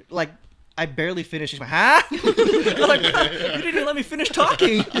 like I barely finished. She's like, "Huh?" I was like, "You didn't even let me finish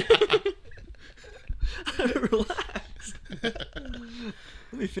talking." Relax.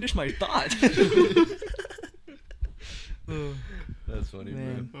 Let me finish my thought. Oh, That's funny,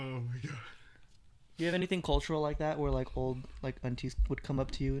 man. Oh my god. Do you have anything cultural like that where like old like aunties would come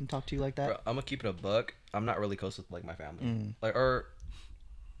up to you and talk to you like that? Bro, I'm gonna keep it a buck. I'm not really close with like my family, or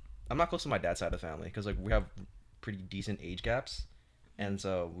I'm not close to my dad's side of the family because like we have pretty decent age gaps, and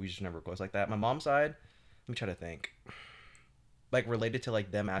so we just never close like that. My mom's side, let me try to think. Like related to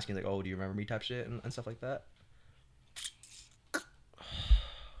like them asking like, "Oh, do you remember me?" type shit and stuff like that.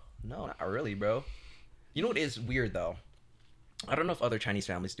 No, not really, bro. You know what is weird though? I don't know if other Chinese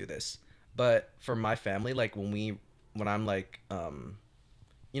families do this, but for my family, like when I'm like,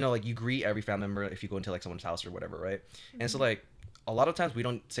 you know, like you greet every family member if you go into like someone's house or whatever, right? And so like a lot of times we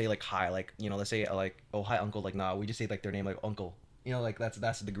don't say like hi, like, you know, let's say like, oh, hi uncle, like, nah, we just say like their name, like uncle, you know, like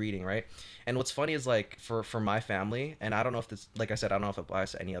that's the greeting, right? And what's funny is like for my family, and I don't know if this, like I said, I don't know if it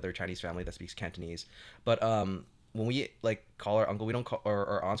applies to any other Chinese family that speaks Cantonese, but when we like call our uncle, we don't call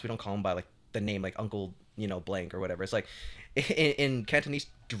or aunts, we don't call them by like the name, like uncle, you know, blank or whatever. It's like in Cantonese,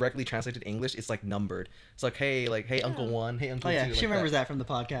 directly translated English, it's like numbered. It's like, hey, uncle one, hey, uncle Oh yeah, two. she like remembers that from the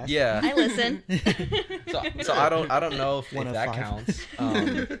podcast. Yeah. I listen. So I don't know if One of that 5. counts.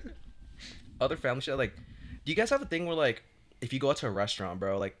 Other family shit, like, do you guys have a thing where like if you go out to a restaurant,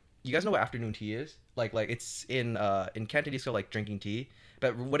 bro, like you guys know what afternoon tea is? Like it's in Cantonese called like drinking tea,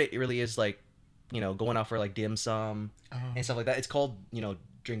 but what it really is, like, you know, going out for like dim sum and stuff like that. It's called, you know,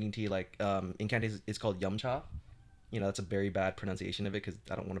 drinking tea. Like in Cantonese it's called yum cha. You know, that's a very bad pronunciation of it because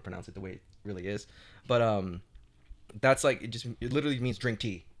I don't want to pronounce it the way it really is. But that's like it literally means drink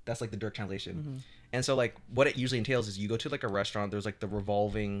tea. That's like the direct translation. And so like what it usually entails is you go to like a restaurant, there's like the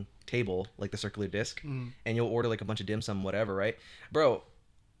revolving table, like the circular disc, and you'll order like a bunch of dim sum, whatever, right? Bro,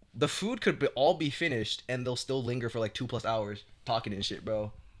 the food could all be finished and they'll still linger for like 2+ hours talking and shit,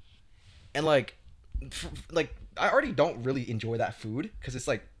 bro. And like I already don't really enjoy that food because it's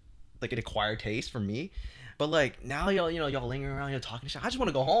like an acquired taste for me. But like now y'all lingering around, talking shit. I just want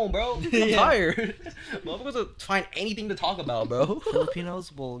to go home, bro. I'm tired. Motherfuckers will find anything to talk about, bro.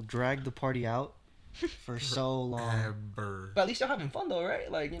 Filipinos will drag the party out for so long. Ever. But at least y'all having fun though,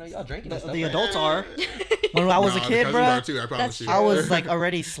 right? Like, you know, y'all drinking and stuff. The right? adults are. When I was a Nah, kid, the cousins bro, are too, I promise That's you. I was like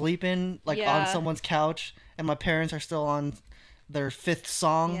already sleeping like on Yeah. someone's couch, and my parents are still on their 5th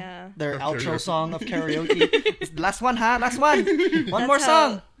song, Yeah. their Of outro karaoke. song of karaoke. It's last one, huh? Last one. One more That's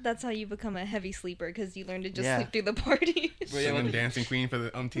song. That's how you become a heavy sleeper because you learn to just Yeah. sleep through the party. Bro, yeah, Singing what- Dancing Queen for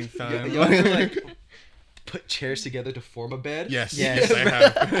the umpteenth y'all time. ever, like put chairs together to form a bed. Yes, Yes. I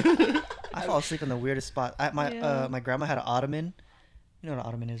have. I fall asleep in the weirdest spot. Yeah. My grandma had an ottoman. You know what an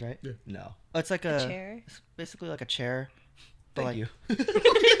ottoman is, right? No. Oh, it's like A a chair. It's basically like a chair. But Thank like, you.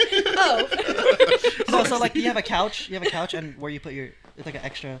 Oh. No, so like you have a couch, and where you put your, it's like an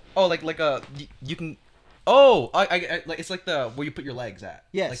extra. Oh, like you can. Oh, I like it's like the where you put your legs at.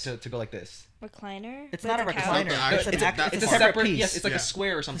 Yes. Like to go like this. Recliner? It's But not a couch? recliner. It's It's, a- a separate piece. Yes, it's like Yeah. a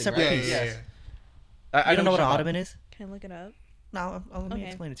square or something. separate right? piece. Yeah. Yes. I don't know what an you're talking ottoman is. Can I look it up? No, let me Okay.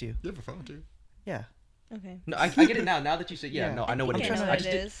 explain it to you. You have a phone too. Yeah. Okay. No, I get it now. Now that you say, yeah, Yeah. no, I know what I'm it trying is. to- I just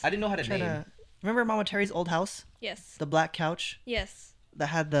What it did, is. I didn't know how to Trying name. to remember Mama Terry's old house, Yes. the black couch Yes. that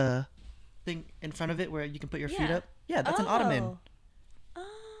had the thing in front of it where you can put your feet Yeah. up. Yeah, that's an ottoman, Oh.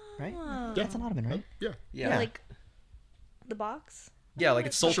 right? Oh. That's an ottoman, right? Yeah. Yeah, Like the box? yeah, like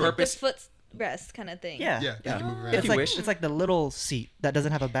its sole Sure. The purpose. footrest kind of thing. Yeah. Yeah. Yeah. You can move Oh. around. If It's you like wish. it's like the little seat that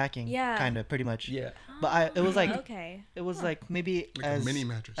doesn't have a backing. Yeah. Kind of, pretty much. Yeah. But it was like Okay. it was like maybe Like a as mini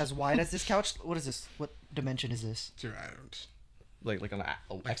mattress. as wide as this couch. What is this? What dimension is this? Sure, I don't. Like on the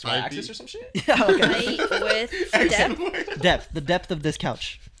XY 5 axis feet? or some shit. Yeah. Okay. Height, width, depth. The depth of this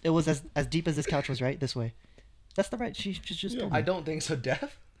couch. It was as deep as this couch was, right? This way. That's the right. She's just Yeah. told me. I don't think so.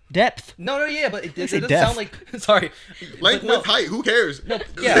 Deaf. Depth. No, yeah, but it say doesn't depth. sound like. Sorry. Length, No, width, height. Who cares? No,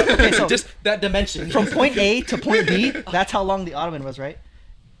 yeah. Okay, so- just that dimension. From point A to point B, that's how long the ottoman was, right?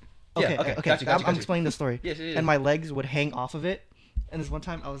 Yeah, Okay, okay, okay. gotcha, I'm gotcha. explaining the story. Yes, And my legs would hang off of it. And this one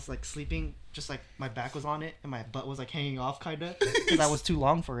time I was like sleeping, just like my back was on it and my butt was like hanging off kind of because I was too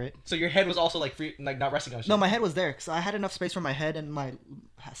long for it. So your head was also like free, like not resting on shit. No, my head was there because I had enough space for my head and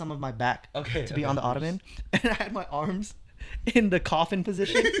some of my back to be on the ottoman, and I had my arms in the coffin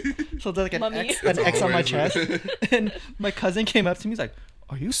position, so there's like an Mummy. X on my chest. And my cousin came up to me, he's like,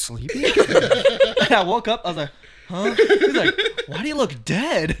 "Are you sleeping?" And I woke up, I was like, "Huh?" He's like, "Why do you look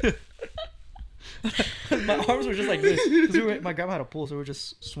dead?" My arms were just like this because my grandma had a pool, so we were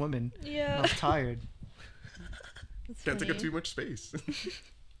just swimming. And I Yeah. was tired. That's Can't take up funny. too much space.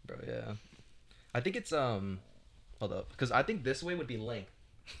 Bro, yeah. I think it's hold up, because I think this way would be length,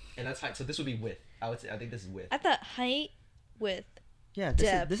 and that's height. So this would be width. I think this is width. I thought height, width. Yeah,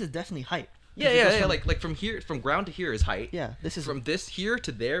 Depth. this is definitely height. 'Cause Yeah, it goes yeah. from- Like from here, from ground to here is height. yeah, this is From this here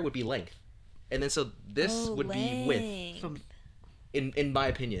to there would be length, and then so this Oh, would be width. length. from In my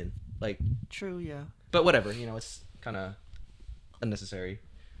opinion, like, true. Yeah. but whatever. You know, it's kind of unnecessary.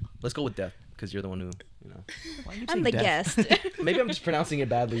 Let's go with depth, because you're the one who, you know. Why you I'm saying the deaf? guest. Maybe I'm just pronouncing it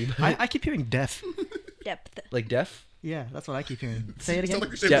badly. But I keep hearing deaf. Depth. like deaf. Yeah, that's what I keep hearing. Say it Sound again. like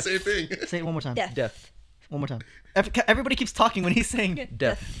you're saying Depth. the same thing. Say it one more time. Depth. Deaf. One more time. Everybody keeps talking when he's saying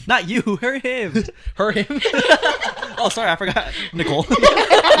Deaf. not you, her, him. Her, him. Oh, sorry, I forgot. Nicole.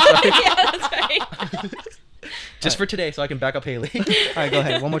 Yeah, that's right. Just for today, so I can back up Haley. All right, go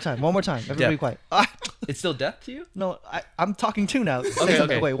ahead. One more time. One more time. Everybody Depth. quiet. It's still depth to you? No, I'm talking too now. Say Okay,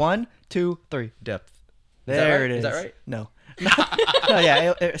 something. okay. Wait, 1, 2, 3. Depth. There that right? it is. Is that right? No. No,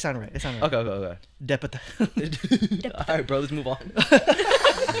 yeah, it sounded right. It sounded right. Okay. Depth. All right, bro, let's move on.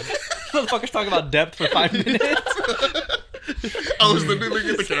 Motherfuckers talking about depth for 5 minutes. I was literally looking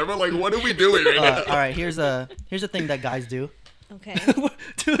at the camera like, what are we doing right now? All right, here's a thing that guys do. Okay.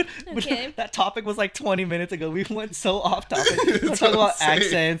 Dude, Okay. that topic was like 20 minutes ago. We went so off topic. We're That's talking what about I'm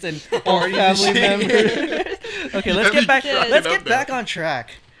saying. accents and our family members. Okay, let's get back. cracking Let's up get there. back on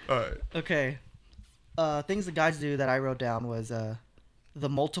track. All right. Okay. Things the guys do that I wrote down was the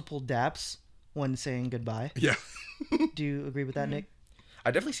multiple daps when saying goodbye. Yeah. Do you agree with that, Nick?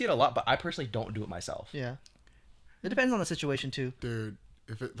 I definitely see it a lot, but I personally don't do it myself. Yeah. It depends on the situation too. Dude,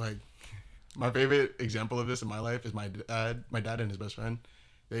 if it like my favorite example of this in my life is my dad and his best friend.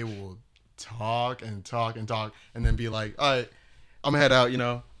 They will talk and talk and talk and then be like, all right, I'm gonna head out, you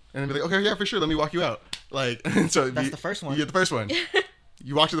know, and then be like, okay, yeah, for sure, let me walk you out. Like, and so That's the first one. You get the first one.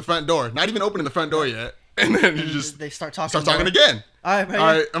 You walk to the front door, not even opening the front door yet, and then you just They start talking. start talking more. again. All right, bro. All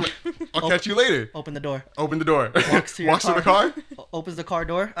right, I'll catch you later. Open the door. Open the door. Walks to your Walks to the car. Opens the car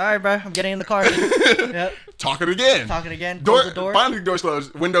door. All right, bro. I'm getting in the car. Yep. Talking again. Talking again. Door. Close the door. Finally, the door's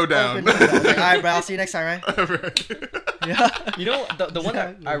closed. Window down. Open. All right, bro. I'll see you next time, right? Yeah. You know, the one that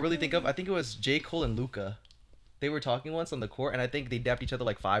Exactly. I really think of, I think it was J. Cole and Luca. They were talking once on the court, and I think they dapped each other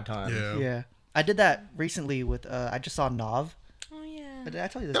like 5 times. Yeah. Yeah. I did that recently with. I just saw Nav. Oh yeah. Did I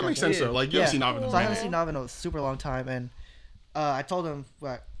tell you this? That guy? makes sense though. Like you haven't seen Navin. So I haven't seen Nav in a super long time, and I told him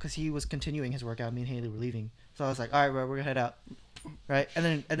because he was continuing his workout. Me and Haley were leaving, so I was like, "All right, bro, we're gonna head out." Right,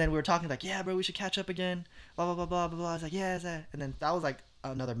 and then we were talking like, "Yeah, bro, we should catch up again." Blah blah blah blah blah blah. I was like, "Yeah, is that?" And then that was like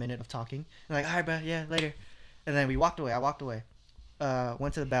another minute of talking. And like, "All right, bro, yeah, later." And then we walked away. I walked away.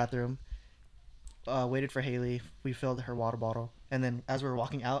 Went to the bathroom. Waited for Haley. We filled her water bottle, and then as we were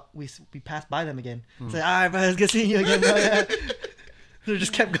walking out, we passed by them again. It's like, "All right, bro, it's good seeing you again, bro." Yeah. So it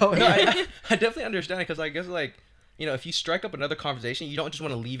just kept going. No, I definitely understand it, because I guess, like, you know, if you strike up another conversation, you don't just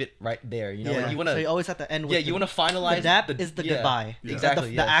want to leave it right there. You know, like, you want So you to. always have to end with Yeah, you want to finalize. the dap is the yeah, goodbye. Exactly.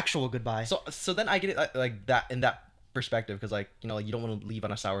 The yeah. actual goodbye. So then I get it like that in that perspective, because, like, you know, like, you don't want to leave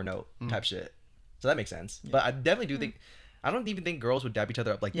on a sour note type shit. So that makes sense. But I definitely do think. I don't even think girls would dap each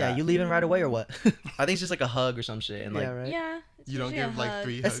other up like yeah, that. you leaving right away or what? I think it's just like a hug or some shit, and like yeah, right. Yeah. it's You don't usually a give like hug.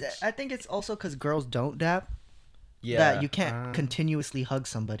 3 It's- hugs. I think it's also because girls don't dap yeah. that you can't continuously hug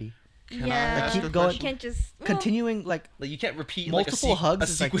somebody. Yeah. Like, keep a going- You can't just well, Continuing like Like you can't repeat multiple like a hugs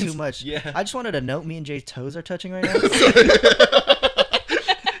a is like sequence. too much. Yeah. I just wanted to note me and Jay's toes are touching right now.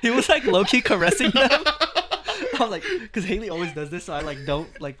 He was like low key caressing them. I was like, because Haley always does this, so I like don't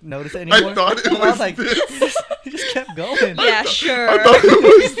like notice it anymore. I thought it But I was was like, this. he just kept going. Yeah, sure. I thought it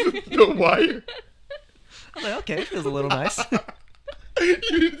was the wire. I was like, okay, it feels a little nice. You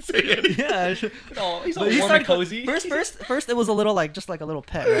didn't say anything. Yeah. Oh, he's all But he warm and started cozy. First, it was a little like just like a little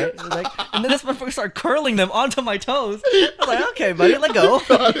pet, right? It was like, and then this motherfucker started curling them onto my toes. I was like, okay, buddy, let go. I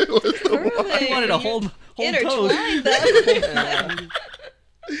thought it was the wire. Curling. I wanted to hold toes. Intertwine them.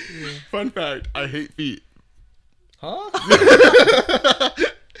 Fun fact: I hate feet. Huh?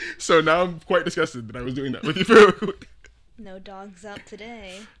 So now I'm quite disgusted that I was doing that with your food. No dogs out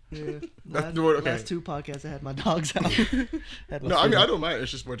today. Yeah. That's what- okay. Last 2 podcasts, I had my dogs out. Had my No, I food mean, I out. don't mind.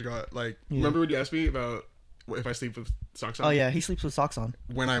 It's just what you got. Like, Yeah. remember when you asked me about if I sleep with socks on? Oh yeah, he sleeps with socks on.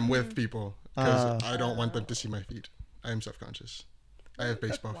 When I'm with people, because I don't want them to see my feet. I am self-conscious. I have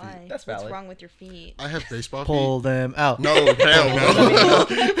baseball feet. Why? That's What's valid. wrong with your feet? I have baseball Pull them out. feet. No, hell no.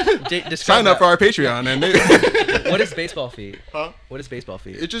 Describe Sign up that. for our Patreon, and they, What is baseball feet? huh? What is baseball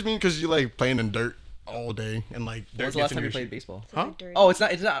feet? It just means because you like playing in dirt all day and like When dirt was the gets last in time your you played shoe. baseball? So Huh? they're dirty. Oh, it's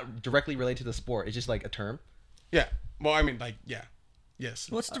not directly related to the sport. It's just like a term. Yeah. Well, I mean, like, yeah,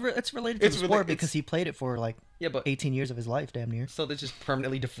 yes. What's it's related to It's the sport rela- because he played it for like Yeah, but 18 years of his life, damn near. so they're just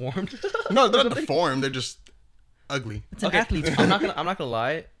permanently deformed. No, they're not deformed. They're just ugly. It's an Okay, athlete's I'm foot. not gonna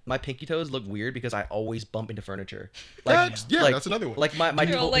lie. My pinky toes look weird because I always bump into furniture. That's another one. Like my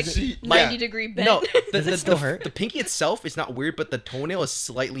You're all toe- like see- 90-degree bent. no, Does it still hurt? The pinky itself is not weird, but the toenail is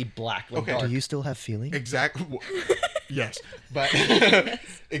slightly black. Like Okay. dark. Do you still have feeling? Exactly. Yes, but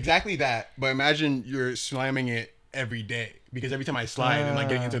exactly that. But imagine you're slamming it every day because every time I slide and like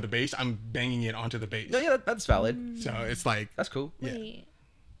getting into the base, I'm banging it onto the base. No, yeah, that's valid. So it's like That's cool. yeah. Wait.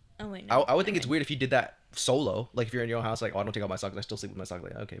 Oh wait. No. I would think it's weird if you did that solo. Like if you're in your own house, like, oh, I don't take out my socks. I still sleep with my socks.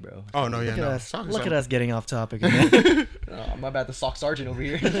 Like, okay, bro. Oh no, yeah, Look no. at us. Socks Look are- at us getting off topic again. Oh, my bad. The sock sergeant over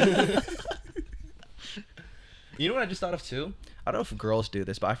here. You know what I just thought of too? I don't know if girls do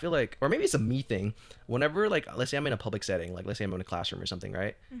this, but I feel like, or maybe it's a me thing. Whenever, like, let's say I'm in a public setting, like, let's say I'm in a classroom or something,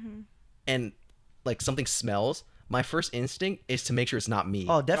 right? And like something smells, my first instinct is to make sure it's not me.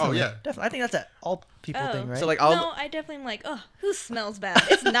 Oh, definitely. yeah. Definitely. I think that's an all people thing, right? So like, I'll No, I definitely am like, oh, who smells bad?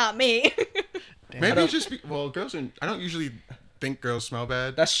 It's not me. Maybe it's just well, girls. I don't usually think girls smell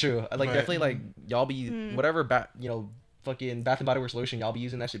bad. that's true. Like But- definitely, like y'all be whatever fucking Bath and Body Works lotion y'all be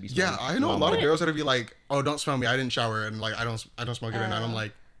using, that should be. Yeah, smelling I know a lot of bomb. girls that'll be like, "Oh, don't smell me. I didn't shower," and like, I don't smell good. And I'm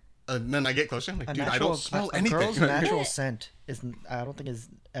like, and then I get closer. I'm like, a dude, I natural, don't smell a anything. girl's natural scent is, I don't think is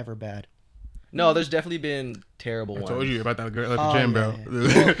ever bad. No, there's definitely been terrible I ones. told you about that girl at the Oh, gym, yeah,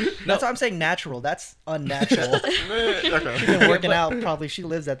 bro. yeah. That's why I'm saying natural. That's unnatural. Okay. Been working out. Probably she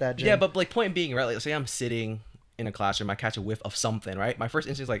lives at that gym. Yeah, but like point being, right? Like, say I'm sitting in a classroom, I catch a whiff of something, right? My first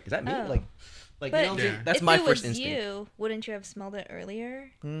instinct is like, is that me? Oh. Like But you know what I'm saying? Yeah. That's if my it first was instinct. you, wouldn't you have smelled it earlier?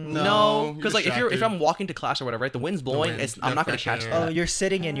 No, you're because like if distracted. I'm walking to class or whatever, right? The wind's blowing. wind, I'm yeah, not gonna fresh catch air. Oh, that. you're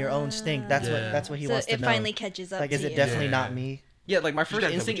sitting in your own stink. That's Yeah. what he So wants to it know. finally catches up Like, to is it you. definitely Yeah. not me? Yeah, like my first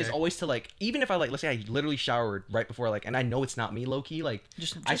gotta instinct is double check. always to like, even if I like, let's say I literally showered right before, like, and I know it's not me, low key, like,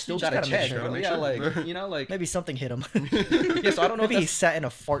 I still just gotta gotta make check. sure. bro. Make Yeah, sure. like, you know, like, Maybe something hit him. yeah. So I don't know. Maybe If he that's, sat in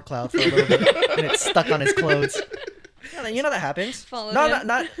a fart cloud for a little bit and it stuck on his clothes. You know that happens. Followed No, him.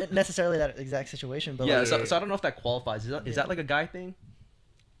 not necessarily that exact situation, but yeah. like, So I don't know if that qualifies. Is that like a guy thing?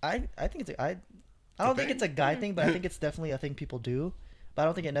 I think I don't think thing? it's a guy thing, but I think it's definitely a thing people do. But I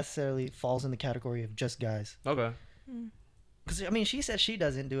don't think it necessarily falls in the category of just guys. Okay. Because I mean, she said she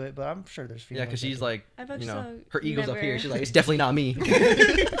doesn't do it, but I'm sure there's females. Yeah, because that she's do it. like, I've you know, actually her ego's up here. never- She's like, it's definitely not me.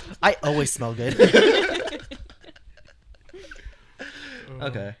 I always smell good.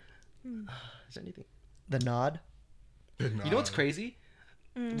 Okay. Is there anything? The nod. You know what's crazy?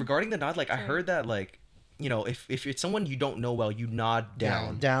 Regarding the nod, like I heard that, like, you know, if it's someone you don't know well, you nod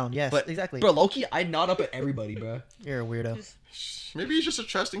down. Down. Yes. But exactly. bro, Loki, I nod up at everybody, bro. You're a weirdo. Maybe he's just a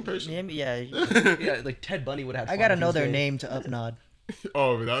trusting person. Yeah. Yeah, like Ted Bunny would have. I gotta know their name to up nod.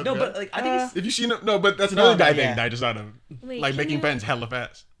 Oh, that, No, yeah. but like I think it's if you see no, but that's another guy no, thing yeah. that I just thought of. Wait, Like can making you- friends hella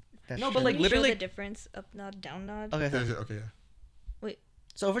fast. That's No, but, true. like, Can you show literally- the difference up nod, down nod. Okay. Okay, yeah. Wait.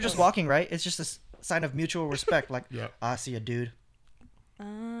 So if we're just walking, right? It's just a sign of mutual respect. Like, Yeah. I see a dude.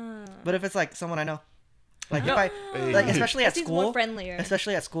 Ah. But if it's like someone I know, like No. if I, Hey. like especially That at seems more school, friendlier.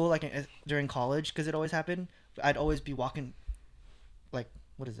 especially at school, like during college, because it always happened. I'd always be walking, like,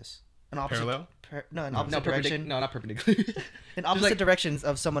 what is this? An opposite. Parallel? No, an no opposite direction. No, not perpendicular. In opposite like directions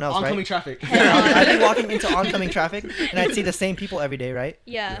of someone else, Oncoming right? traffic. I'd be walking into oncoming traffic, and I'd see the same people every day, right?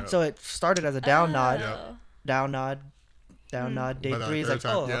 Yeah. So it started as a down nod, Oh. down nod, down nod. Day By the 3 is third like,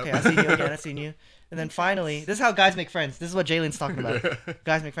 time, oh, yep. okay, I seen you again, I seen you. And then finally, this is how guys make friends. This is what Jalen's talking about.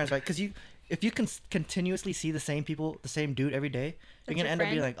 Guys make friends, right? Because if you can continuously see the same people, the same dude every day, you're That's gonna your end up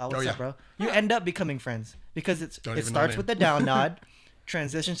being friend? like, oh, what's Oh, up, yeah. bro? You end up becoming friends because it Don't even know starts name. with the down nod,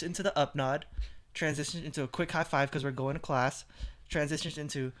 transitions into the up nod, transitions into a quick high five because we're going to class, transitions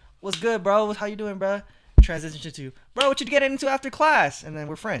into what's good, bro? How you doing, bro? Transitions into bro, what you getting into after class? And then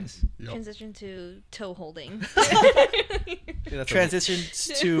we're friends. Yep. Transition to toe holding. Transitions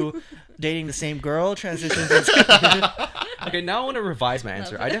to dating the same girl. Transitions into Okay, now I want to revise my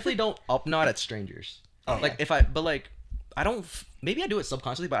answer. Love I it. definitely don't up nod at strangers. Oh. Like I don't. Maybe I do it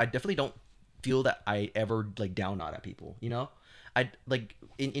subconsciously, but I definitely don't feel that I ever like down nod at people. You know, I like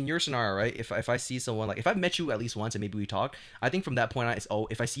in your scenario, right? If I see someone, like if I've met you at least once and maybe we talk, I think from that point on, it's, oh,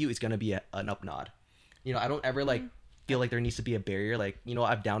 if I see you, it's gonna be an up nod. You know, I don't ever like feel like there needs to be a barrier. Like, you know,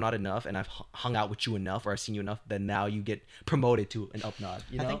 I've down nod enough and I've hung out with you enough, or I've seen you enough, then now you get promoted to an up nod.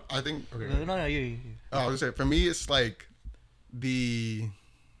 You know, I think. Okay. No, you. Oh, I was gonna say, for me, it's like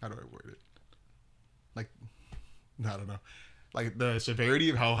how do I word it? Like, I don't know. Like the severity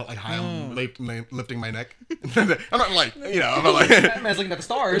of how like high I'm lifting my neck. I'm not like, you know, I'm not like. that man's looking at the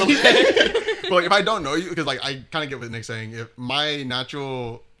stars. But like, if I don't know you, because like I kind of get what Nick's saying. If my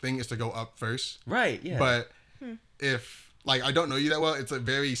natural thing is to go up first, Right. Yeah. but if like I don't know you that well, it's a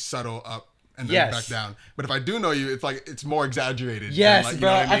very subtle up and then back down. But if I do know you, it's like it's more exaggerated. Yes, like, you bro.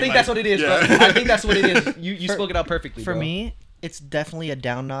 know what I think Like, that's what it is, yeah. bro. I think that's what it is. You spoke it out perfectly. For bro. me, it's definitely a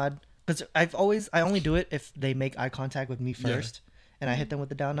down nod because I only do it if they make eye contact with me first, and I hit them with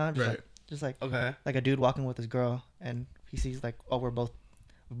the down nod. Right. Just like Okay. like a dude walking with his girl, and he sees like, oh, we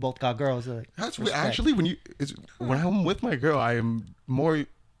both got girls. They're like, That's respect. actually when I'm with my girl, I am more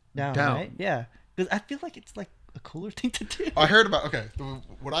down, right? Yeah, because I feel like it's like a cooler thing to do. I heard about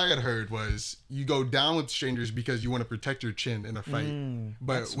what I had heard was you go down with strangers because you want to protect your chin in a fight,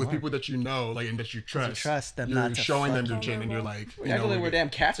 but that's with smart. people that you know, like and that you trust, them you're not to showing them fuck your you. chin, and you're like, I feel like we're damn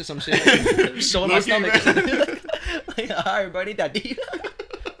cats or some shit. Like, showing my Low-key, stomach. man. Like, all right, buddy, that deep.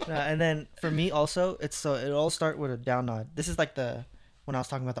 And then for me also, it all start with a down nod. This is like when I was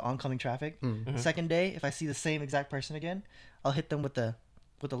talking about the oncoming traffic. Second day, if I see the same exact person again, I'll hit them with a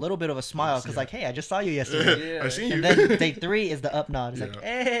little bit of a smile because like, hey, I just saw you yesterday. Yeah. I seen you. And then day 3 is the up nod. It's like,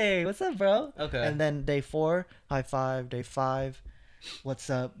 Yeah. hey, what's up, bro? Okay. And then day 4, high five. Day 5, what's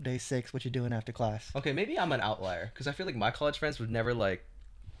up? Day 6, what you doing after class? Okay, maybe I'm an outlier because I feel like my college friends would never like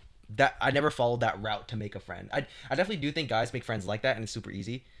that. I never followed that route to make a friend. I definitely do think guys make friends like that and it's super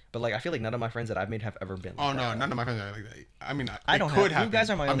easy. But like I feel like none of my friends that I've made have ever been. Like Oh no, that. none of my friends are like that. I mean, I it don't could have- you happen. guys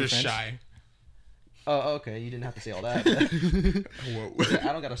are my I'm only just friends. shy. Oh, okay. You didn't have to say all that. Whoa.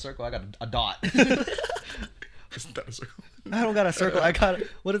 I don't got a circle. I got a dot. Isn't that a circle? I don't got a circle. I got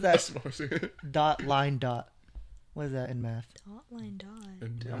what is that? That's what I'm saying. Dot line dot. What is that in math? Dot line dot.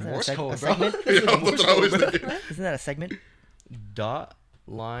 And, Is that Morse a code, a bro. segment? yeah, that's what I was thinking. Isn't that a segment? Dot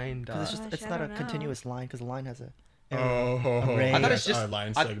line 'Cause dot. it's just Gosh, it's I not a don't know. continuous line because the line has a Oh, ray. I thought it's yes, just-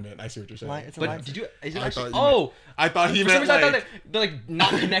 line I- segment. I see what you're saying. line. It's a But line. did you? Is it I actually? thought you Oh, I thought he for some meant reason I thought like, they're like not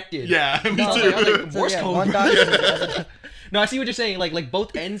connected. yeah, me No, I was too. like, I was like, So, Morse yeah, code. one bro. dot. No, I see what you're saying. Like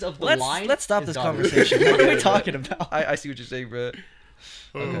both ends of the line. Let's stop is this dotted. conversation. What are we talking about? I see what you're saying, bro.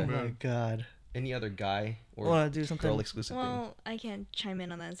 Oh Okay. Oh my man. god. Any other guy or Want to do something? girl exclusive thing? Well, I can't chime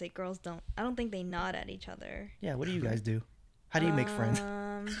in on that and say girls don't. I don't think they nod at each other. Yeah. What do you guys do? How do you make friends?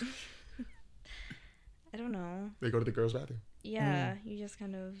 I don't know. They go to the girls' bathroom. Yeah, you just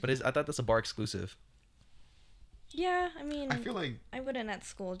kind of. But I thought that's a bar exclusive. Yeah, I mean, I feel like I wouldn't at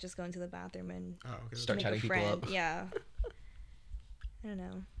school just go into the bathroom and okay. Start make chatting a people friend. up. Yeah. I don't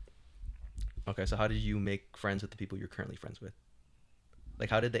know. Okay, so how did you make friends with the people you're currently friends with? Like,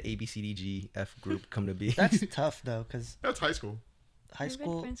 how did the ABCDGF group come to be? That's tough though, because That's high school. high We've been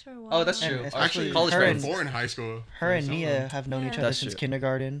school. friends for a while. Oh, that's And true. especially Actually, college her friends. Before in high school. Her and Some of Nia them. have known Yeah. each other That's since true.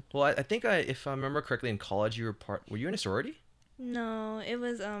 kindergarten. Well, I think if I remember correctly, in college you were were you in a sorority? No, it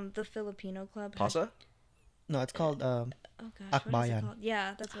was the Filipino club. had- Pasa? No, it's called Oh gosh, what is it Akbayan. called?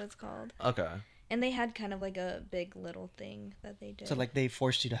 Yeah, that's what it's called. Okay. And they had kind of like a big little thing that they did. so like they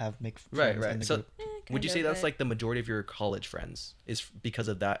forced you to make Right, friends in right. the So group. would you kind say of, that's but- like the majority of your college friends is because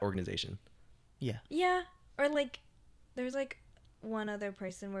of that organization? Yeah, or like there's like one other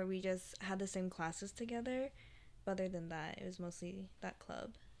person where we just had the same classes together. But other than that, it was mostly that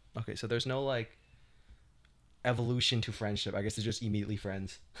club. Okay, so there's no like evolution to friendship. I guess it's just immediately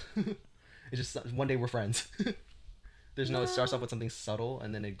friends. It's just one day we're friends. There's no, it starts off with something subtle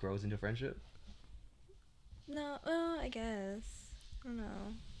and then it grows into friendship. No, I guess. I don't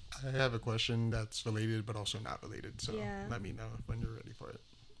know. I have a question that's related but also not related. So Yeah. let me know when you're ready for it.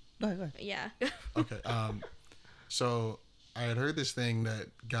 Go ahead. Yeah. Okay. So I had heard this thing that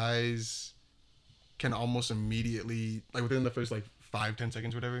guys can almost immediately, like within the first like 5-10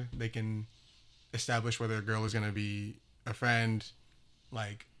 seconds, whatever, they can establish whether a girl is gonna be a friend,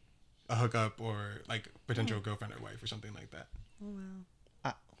 like a hookup, or like potential girlfriend or wife or something like that. Oh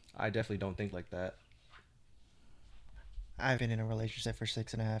wow. I definitely don't think like that. I've been in a relationship for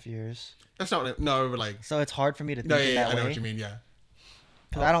 6.5 years, That's not no, but like so it's hard for me to think no, in yeah, that I know way what you mean. Yeah.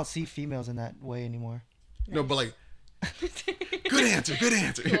 because I don't see females in that way anymore. No, but like good answer. Good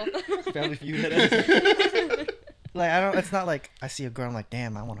answer. Family Feud. Like I don't. It's not like I see a girl. I'm like,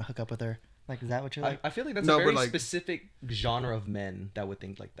 damn, I want to hook up with her. Like, is that what you're like? I feel like that's No, a but, very like- specific genre of men that would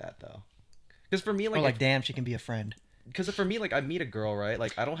think like that, though. Because for me, like, Or like, damn, she can be a friend. because for me, like I meet a girl, right?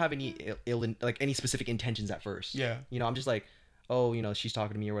 Like I don't have any like any specific intentions at first. Yeah. You know, I'm just like, oh, you know, she's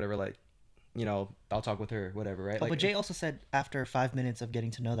talking to me or whatever. Like, you know, I'll talk with her, whatever, right? Oh, Like, but Jay also said after 5 minutes of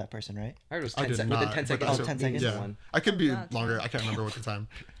getting to know that person, right? I heard it was I 10 did seconds. Within not, 10 but seconds. that's of what- 10 being seconds. Yeah, One. I could be wow, longer. 10. I can't remember what the time.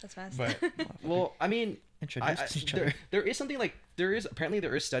 That's fast. But Well, I mean, Introduce each other. there is something like there is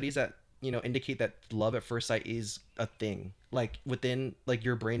studies that indicate that love at first sight is a thing. Like within like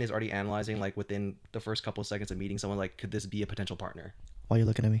your brain is already analyzing like within the first couple of seconds of meeting someone, like could this be a potential partner? Why are you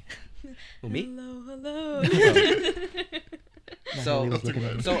looking at me? Who, me? Hello. So- Haley was looking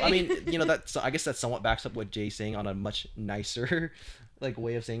at me. So I mean, I guess that somewhat backs up what Jay's saying on a much nicer like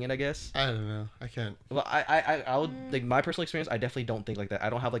way of saying it, I guess. I don't know. I can't. Well, I would like my personal experience. I definitely don't think like that. I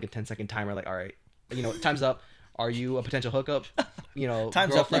don't have like a 10-second timer. Like, all right, time's up. Are you a potential hookup?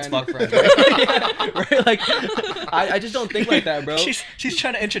 Time's up, let's girlfriend, fuck. friend, right? Yeah, right? Like, I just don't think like that, bro. She's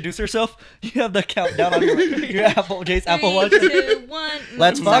trying to introduce herself. You have the countdown on your Jay's Apple Watch. 3, 2, 1.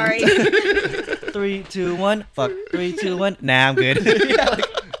 Let's fuck. Sorry. 3, 2, 1. Fuck. 3, 2, 1. Nah, I'm good. Yeah, like,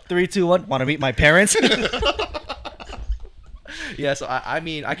 3, 2, 1. Want to meet my parents? yeah. So I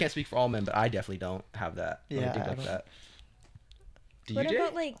mean, I can't speak for all men, but I definitely don't have that. I Yeah, don't think I like don't- that. Do What you, Jay?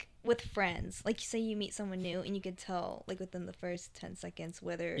 about like with friends? Like, say you meet someone new and you could tell like within the first 10 seconds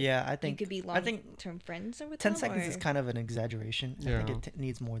whether Yeah, I you think. could be I think long-term friends or with 10 them, seconds is or- kind of an exaggeration. I Yeah. think it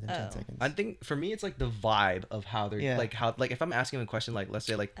needs more than 10 Oh. seconds. I think for me it's like the vibe of how they're Yeah. like how like if I'm asking them a question like let's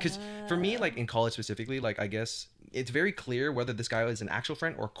say like because for me like in college specifically like I guess it's very clear whether this guy is an actual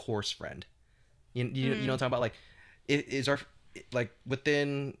friend or course friend. You know what I'm talking about, like is our like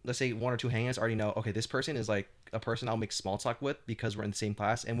within let's say 1 or 2 hangouts I already know okay this person is like a person I'll make small talk with because we're in the same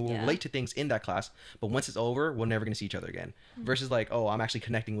class and we'll Yeah. relate to things in that class, but once it's over we're never gonna see each other again. Versus like oh I'm actually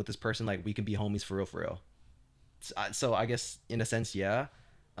connecting with this person, like we can be homies for real. So I guess in a sense yeah.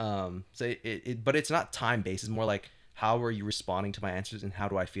 So but it's not time based. It's more like how are you responding to my answers and how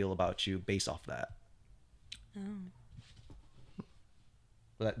do I feel about you based off that. Oh.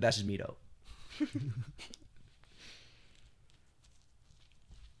 Well, that's just me though.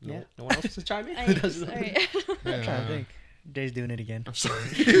 Yeah. No one else wants to chime in. I, sorry. I'm trying to think. Jay's doing it again. I'm sorry.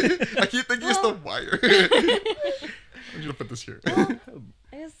 I keep thinking it's the wire. I'm gonna put this here. I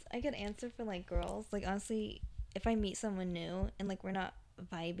guess I could answer for like girls. Like honestly, if I meet someone new and like we're not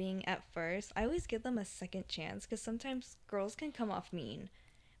vibing at first, I always give them a second chance because sometimes girls can come off mean,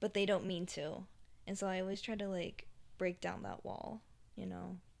 but they don't mean to, and so I always try to like break down that wall.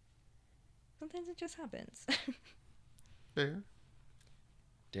 Sometimes it just happens. Fair.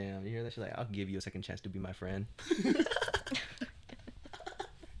 Damn, you hear that? She's like, I'll give you a second chance to be my friend.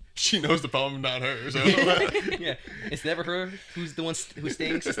 She knows the problem, not her. So Yeah, it's never her who's the one who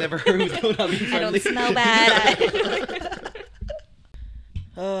stinks. It's never her who's the one not being I friendly. don't smell bad.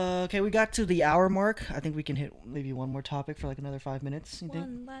 Okay, we got to the hour mark. I think we can hit maybe one more topic for like another 5 minutes. You think?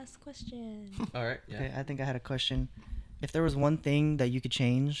 One last question. All right. Yeah. Okay, I think I had a question. If there was one thing that you could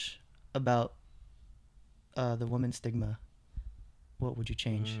change about the woman stigma, what would you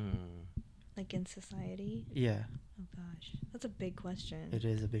change? Like in society? Yeah, Oh gosh, that's a big question. it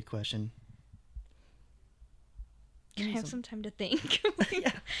is a big question. Can I have some time to think?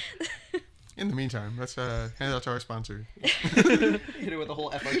 Yeah. in the meantime, let's hand it out to our sponsor. Hit her with the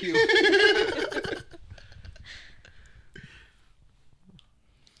whole FRQ.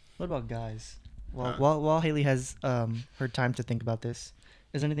 What about guys? Uh, While Haley has her time to think about this,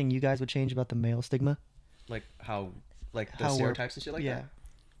 is there anything you guys would change about the male stigma? Like how, like the How we're- stereotypes and shit like yeah. that.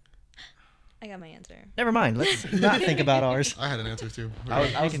 I got my answer. Never mind. Let's not think about ours. I had an answer too.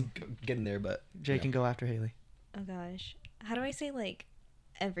 I was getting there, but Jay can go after Haley. Oh gosh, how do I say like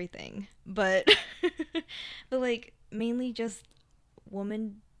everything? But but like mainly just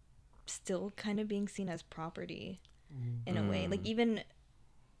woman still kind of being seen as property in a way. Like even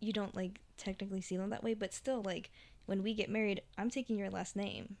you don't like technically see them that way, but still like when we get married, I'm taking your last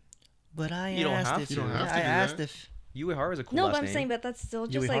name. But I You don't asked have if to. You don't have to I do asked that. if Uehara is a cool No, last but I'm name. saying, but that's still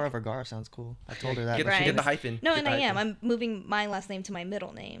just Yuihara like Vergara sounds cool. I told her that. Get, Right. get the hyphen. no, Get and the I am. hyphen. I'm moving my last name to my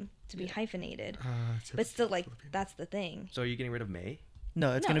middle name to be hyphenated. But still, like that's the thing. So are you getting rid of May?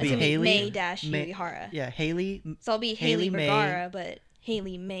 No, it's No, gonna be gonna Haley. May dash May- Uehara. Yeah, Haley. So I'll be Haley Haley Mei. Vergara, but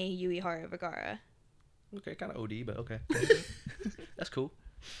Haley Mei Uehara Vergara. Okay, kind of OD, but okay. That's cool.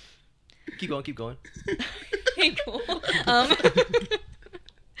 Keep going, keep going. Okay, cool.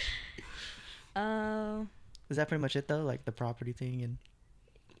 Is that pretty much it though? Like the property thing and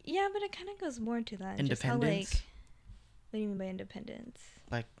Yeah, but it kind of goes more into that. Just how, independence. like, what do you mean by independence?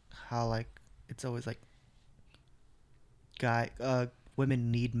 Like how like it's always like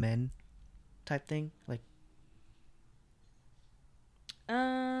women need men type thing. Like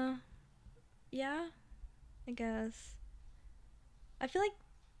Yeah, I I guess. I feel like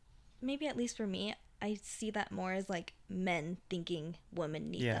maybe at least for me, I see that more as like men thinking women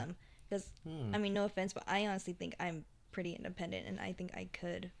need them. Because, I mean, no offense, but I honestly think I'm pretty independent and I think I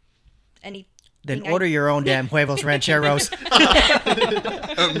could. Then order your own damn huevos rancheros.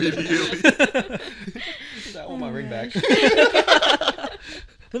 Immediately. I want my ring back.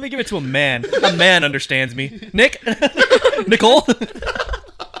 Let me give it to a man. A man understands me. Nick? Nicole?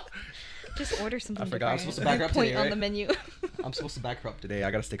 Just order something. I forgot. I'm different. supposed to back her up Point today, on right? the menu. I'm supposed to back her up today.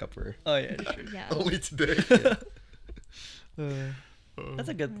 I gotta stick up for her. Oh, yeah, sure. Yeah. Only today. That's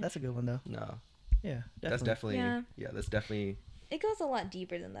a good one, though. No, Yeah, definitely. that's definitely. Yeah. Yeah, that's definitely. It goes a lot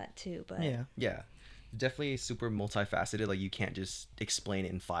deeper than that too, but Yeah. Definitely super multifaceted. Like you can't just explain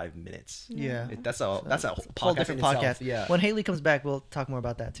it in 5 minutes. Yeah. That's a whole Whole different in podcast. itself. Yeah. When Haley comes back, we'll talk more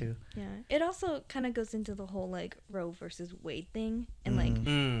about that too. yeah. It also kind of goes into the whole like Roe versus Wade thing, and like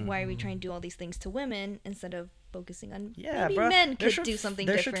why are we trying to do all these things to women instead of focusing on Yeah, maybe bro. men There could should- do something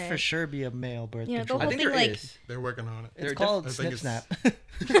there different. should for sure be a male birth Yeah, the control. I whole think thing, there like- is. They're working on it. It's They're called I think snip it's-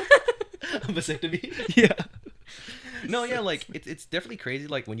 snap. Vasectomy. Yeah. No, yeah, like it's definitely crazy.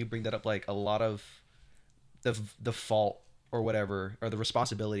 Like when you bring that up, like a lot of the fault or whatever or the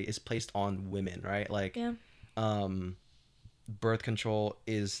responsibility is placed on women, right? Like, Yeah. birth control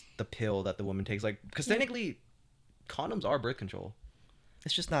is the pill that the woman takes. Like, because technically, condoms are birth control.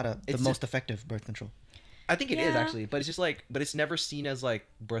 It's just not the It's most effective birth control. I think it is Yeah. actually, but it's just like, but it's never seen as like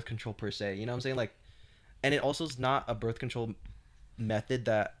birth control per se. You know what I'm saying? Like, and it also is not a birth control method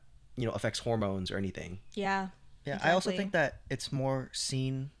that affects hormones or anything. Yeah. Yeah, I also Exactly. think that it's more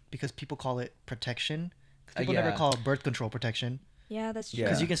seen because people call it protection. 'Cause people never Yeah. call it birth control protection. Yeah, that's true. Yeah.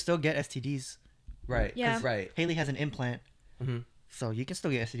 Because you can still get STDs. Right. Yeah. Right. Haley has an implant, Mhm. so you can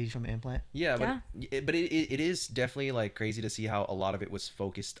still get STDs from an implant. Yeah, Yeah. but it is definitely like crazy to see how a lot of it was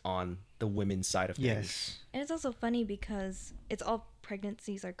focused on the women's side of things. Yes. And it's also funny because it's all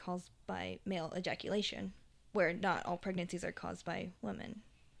pregnancies are caused by male ejaculation, where not all pregnancies are caused by women.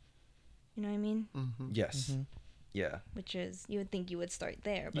 You know what I mean? Yes. Yeah. Which is, you would think you would start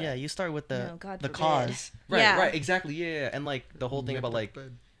there, but Yeah, you start with the God the forbid. cause. Right. Yeah. Right. Exactly. Yeah. And like the whole thing about like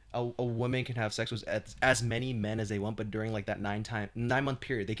Bed. a woman can have sex with as many men as they want, but during like that 9-month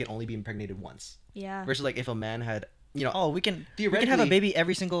period, they can only be impregnated once. Yeah. Versus like if a man had, Oh, we can have a Theoretically- baby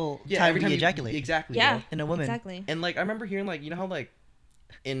every single yeah, time every time we you- ejaculate. exactly. Yeah. In a woman. Exactly. And like I remember hearing like how like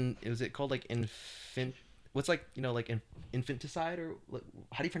was it called like infant? What's like like infanticide or like,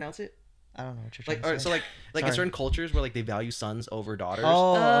 how do you pronounce it? I don't know what you're Like trying or, to so say. like in Sorry. certain cultures where like they value sons over daughters.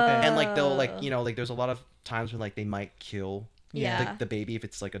 Oh, okay. And like they'll like like there's a lot of times when like they might kill Yeah. the baby if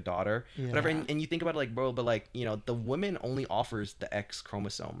it's like a daughter, Yeah. whatever. And you think about it like, bro, but like the woman only offers the X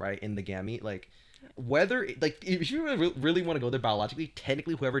chromosome, right, in the gamete. Like whether like if you really want to go there biologically,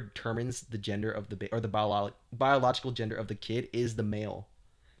 technically whoever determines the gender of the or the biological gender of the kid is the male.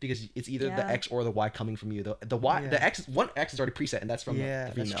 Because it's either the Yeah. X or the Y coming from you. The Y, Yeah. the X, one X is already preset, and that's from Yeah,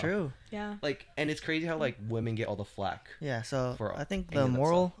 the female. that's true. Yeah. Like, and it's crazy how like women get all the flack. Yeah, so For I think any the of that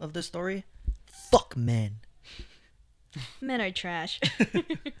moral of this story, fuck men. Men are trash.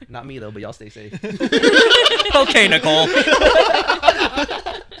 Not me though, but y'all stay safe. Okay, Nicole.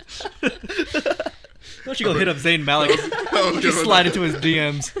 Don't you go hit up Zayn Malik? Oh, You good slide one. into his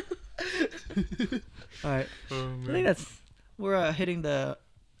DMs. All right, Oh, I man. think we're hitting the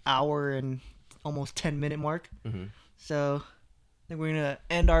hour and almost 10-minute mark. Mhm. So I think we're gonna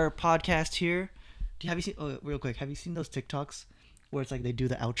end our podcast here. Have you seen? Oh, real quick, have you seen those TikToks where it's like they do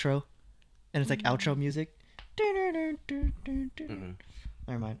the outro, and it's like outro music? Mm-mm.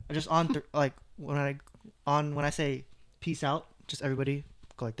 Never mind. Just like when I say peace out, just everybody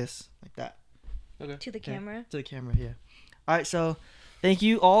go like this, like that. Okay. To the camera. To the camera, yeah. All right, so thank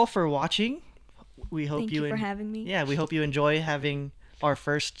you all for watching. We hope Thank you for having me. Yeah, we hope you enjoy having our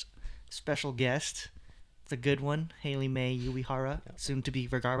first special guest. It's a good one, Haley Mei Uehara, soon to be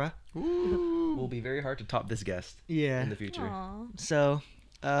Vergara. Will be very hard to top this guest Yeah. in the future. Aw. So,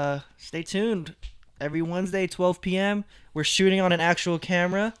 stay tuned. Every Wednesday, 12 p.m. We're shooting on an actual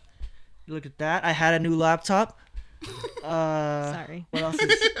camera. Look at that. I had a new laptop. Sorry. What else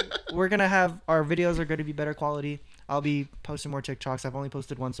is... We're going to have... Our videos are going to be better quality. I'll be posting more TikToks. I've only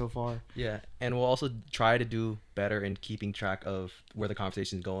posted one so far. Yeah, and we'll also try to do better in keeping track of where the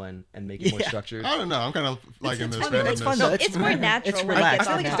conversation's going and make it more Yeah. structured. I don't know. I'm kind of liking this fun, though. It's fun, randomness. though. It's more natural. It's when relaxed. it gets I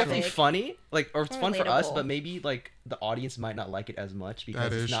feel off like it's topic. definitely funny, or it's More fun for us, relatable. but maybe like the audience might not like it as much because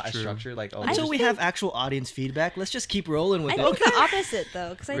That it's is not as true. structured. Like, oh, Until just- we have actual audience feedback, let's just keep rolling with I it. think the opposite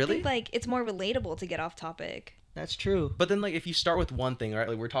though, because I Really? think like it's more relatable to get off topic. That's true. But then, like, if you start with one thing, right?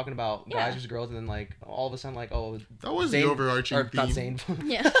 Like, we're talking about Yeah. guys versus girls, and then, like, all of a sudden, like, oh, That was the overarching or not theme. Zayn.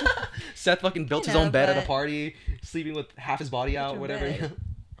 Yeah. Seth fucking built his know, own bed at a but- party, sleeping with half his body out, your whatever. bed.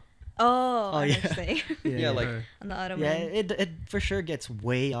 Oh, I yeah. understand. Yeah, like, On the ottoman. Yeah, it for sure gets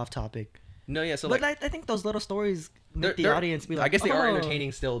way off topic. no, yeah. So But like, I think those little stories make the they're- audience be like, I guess they are "Oh."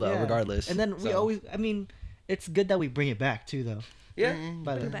 entertaining still, though, Yeah. regardless. And then we So, always, I mean, it's good that we bring it back too, though. yeah.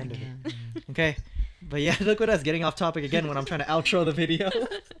 By the Bring it end back. of it. Okay. But yeah, look at us getting off topic again when I'm trying to outro the video.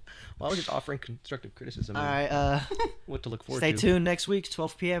 Well, I was just offering constructive criticism. All and right. What to look forward Stay to. tuned next week,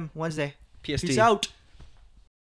 12 p.m. Wednesday. PST. Peace out.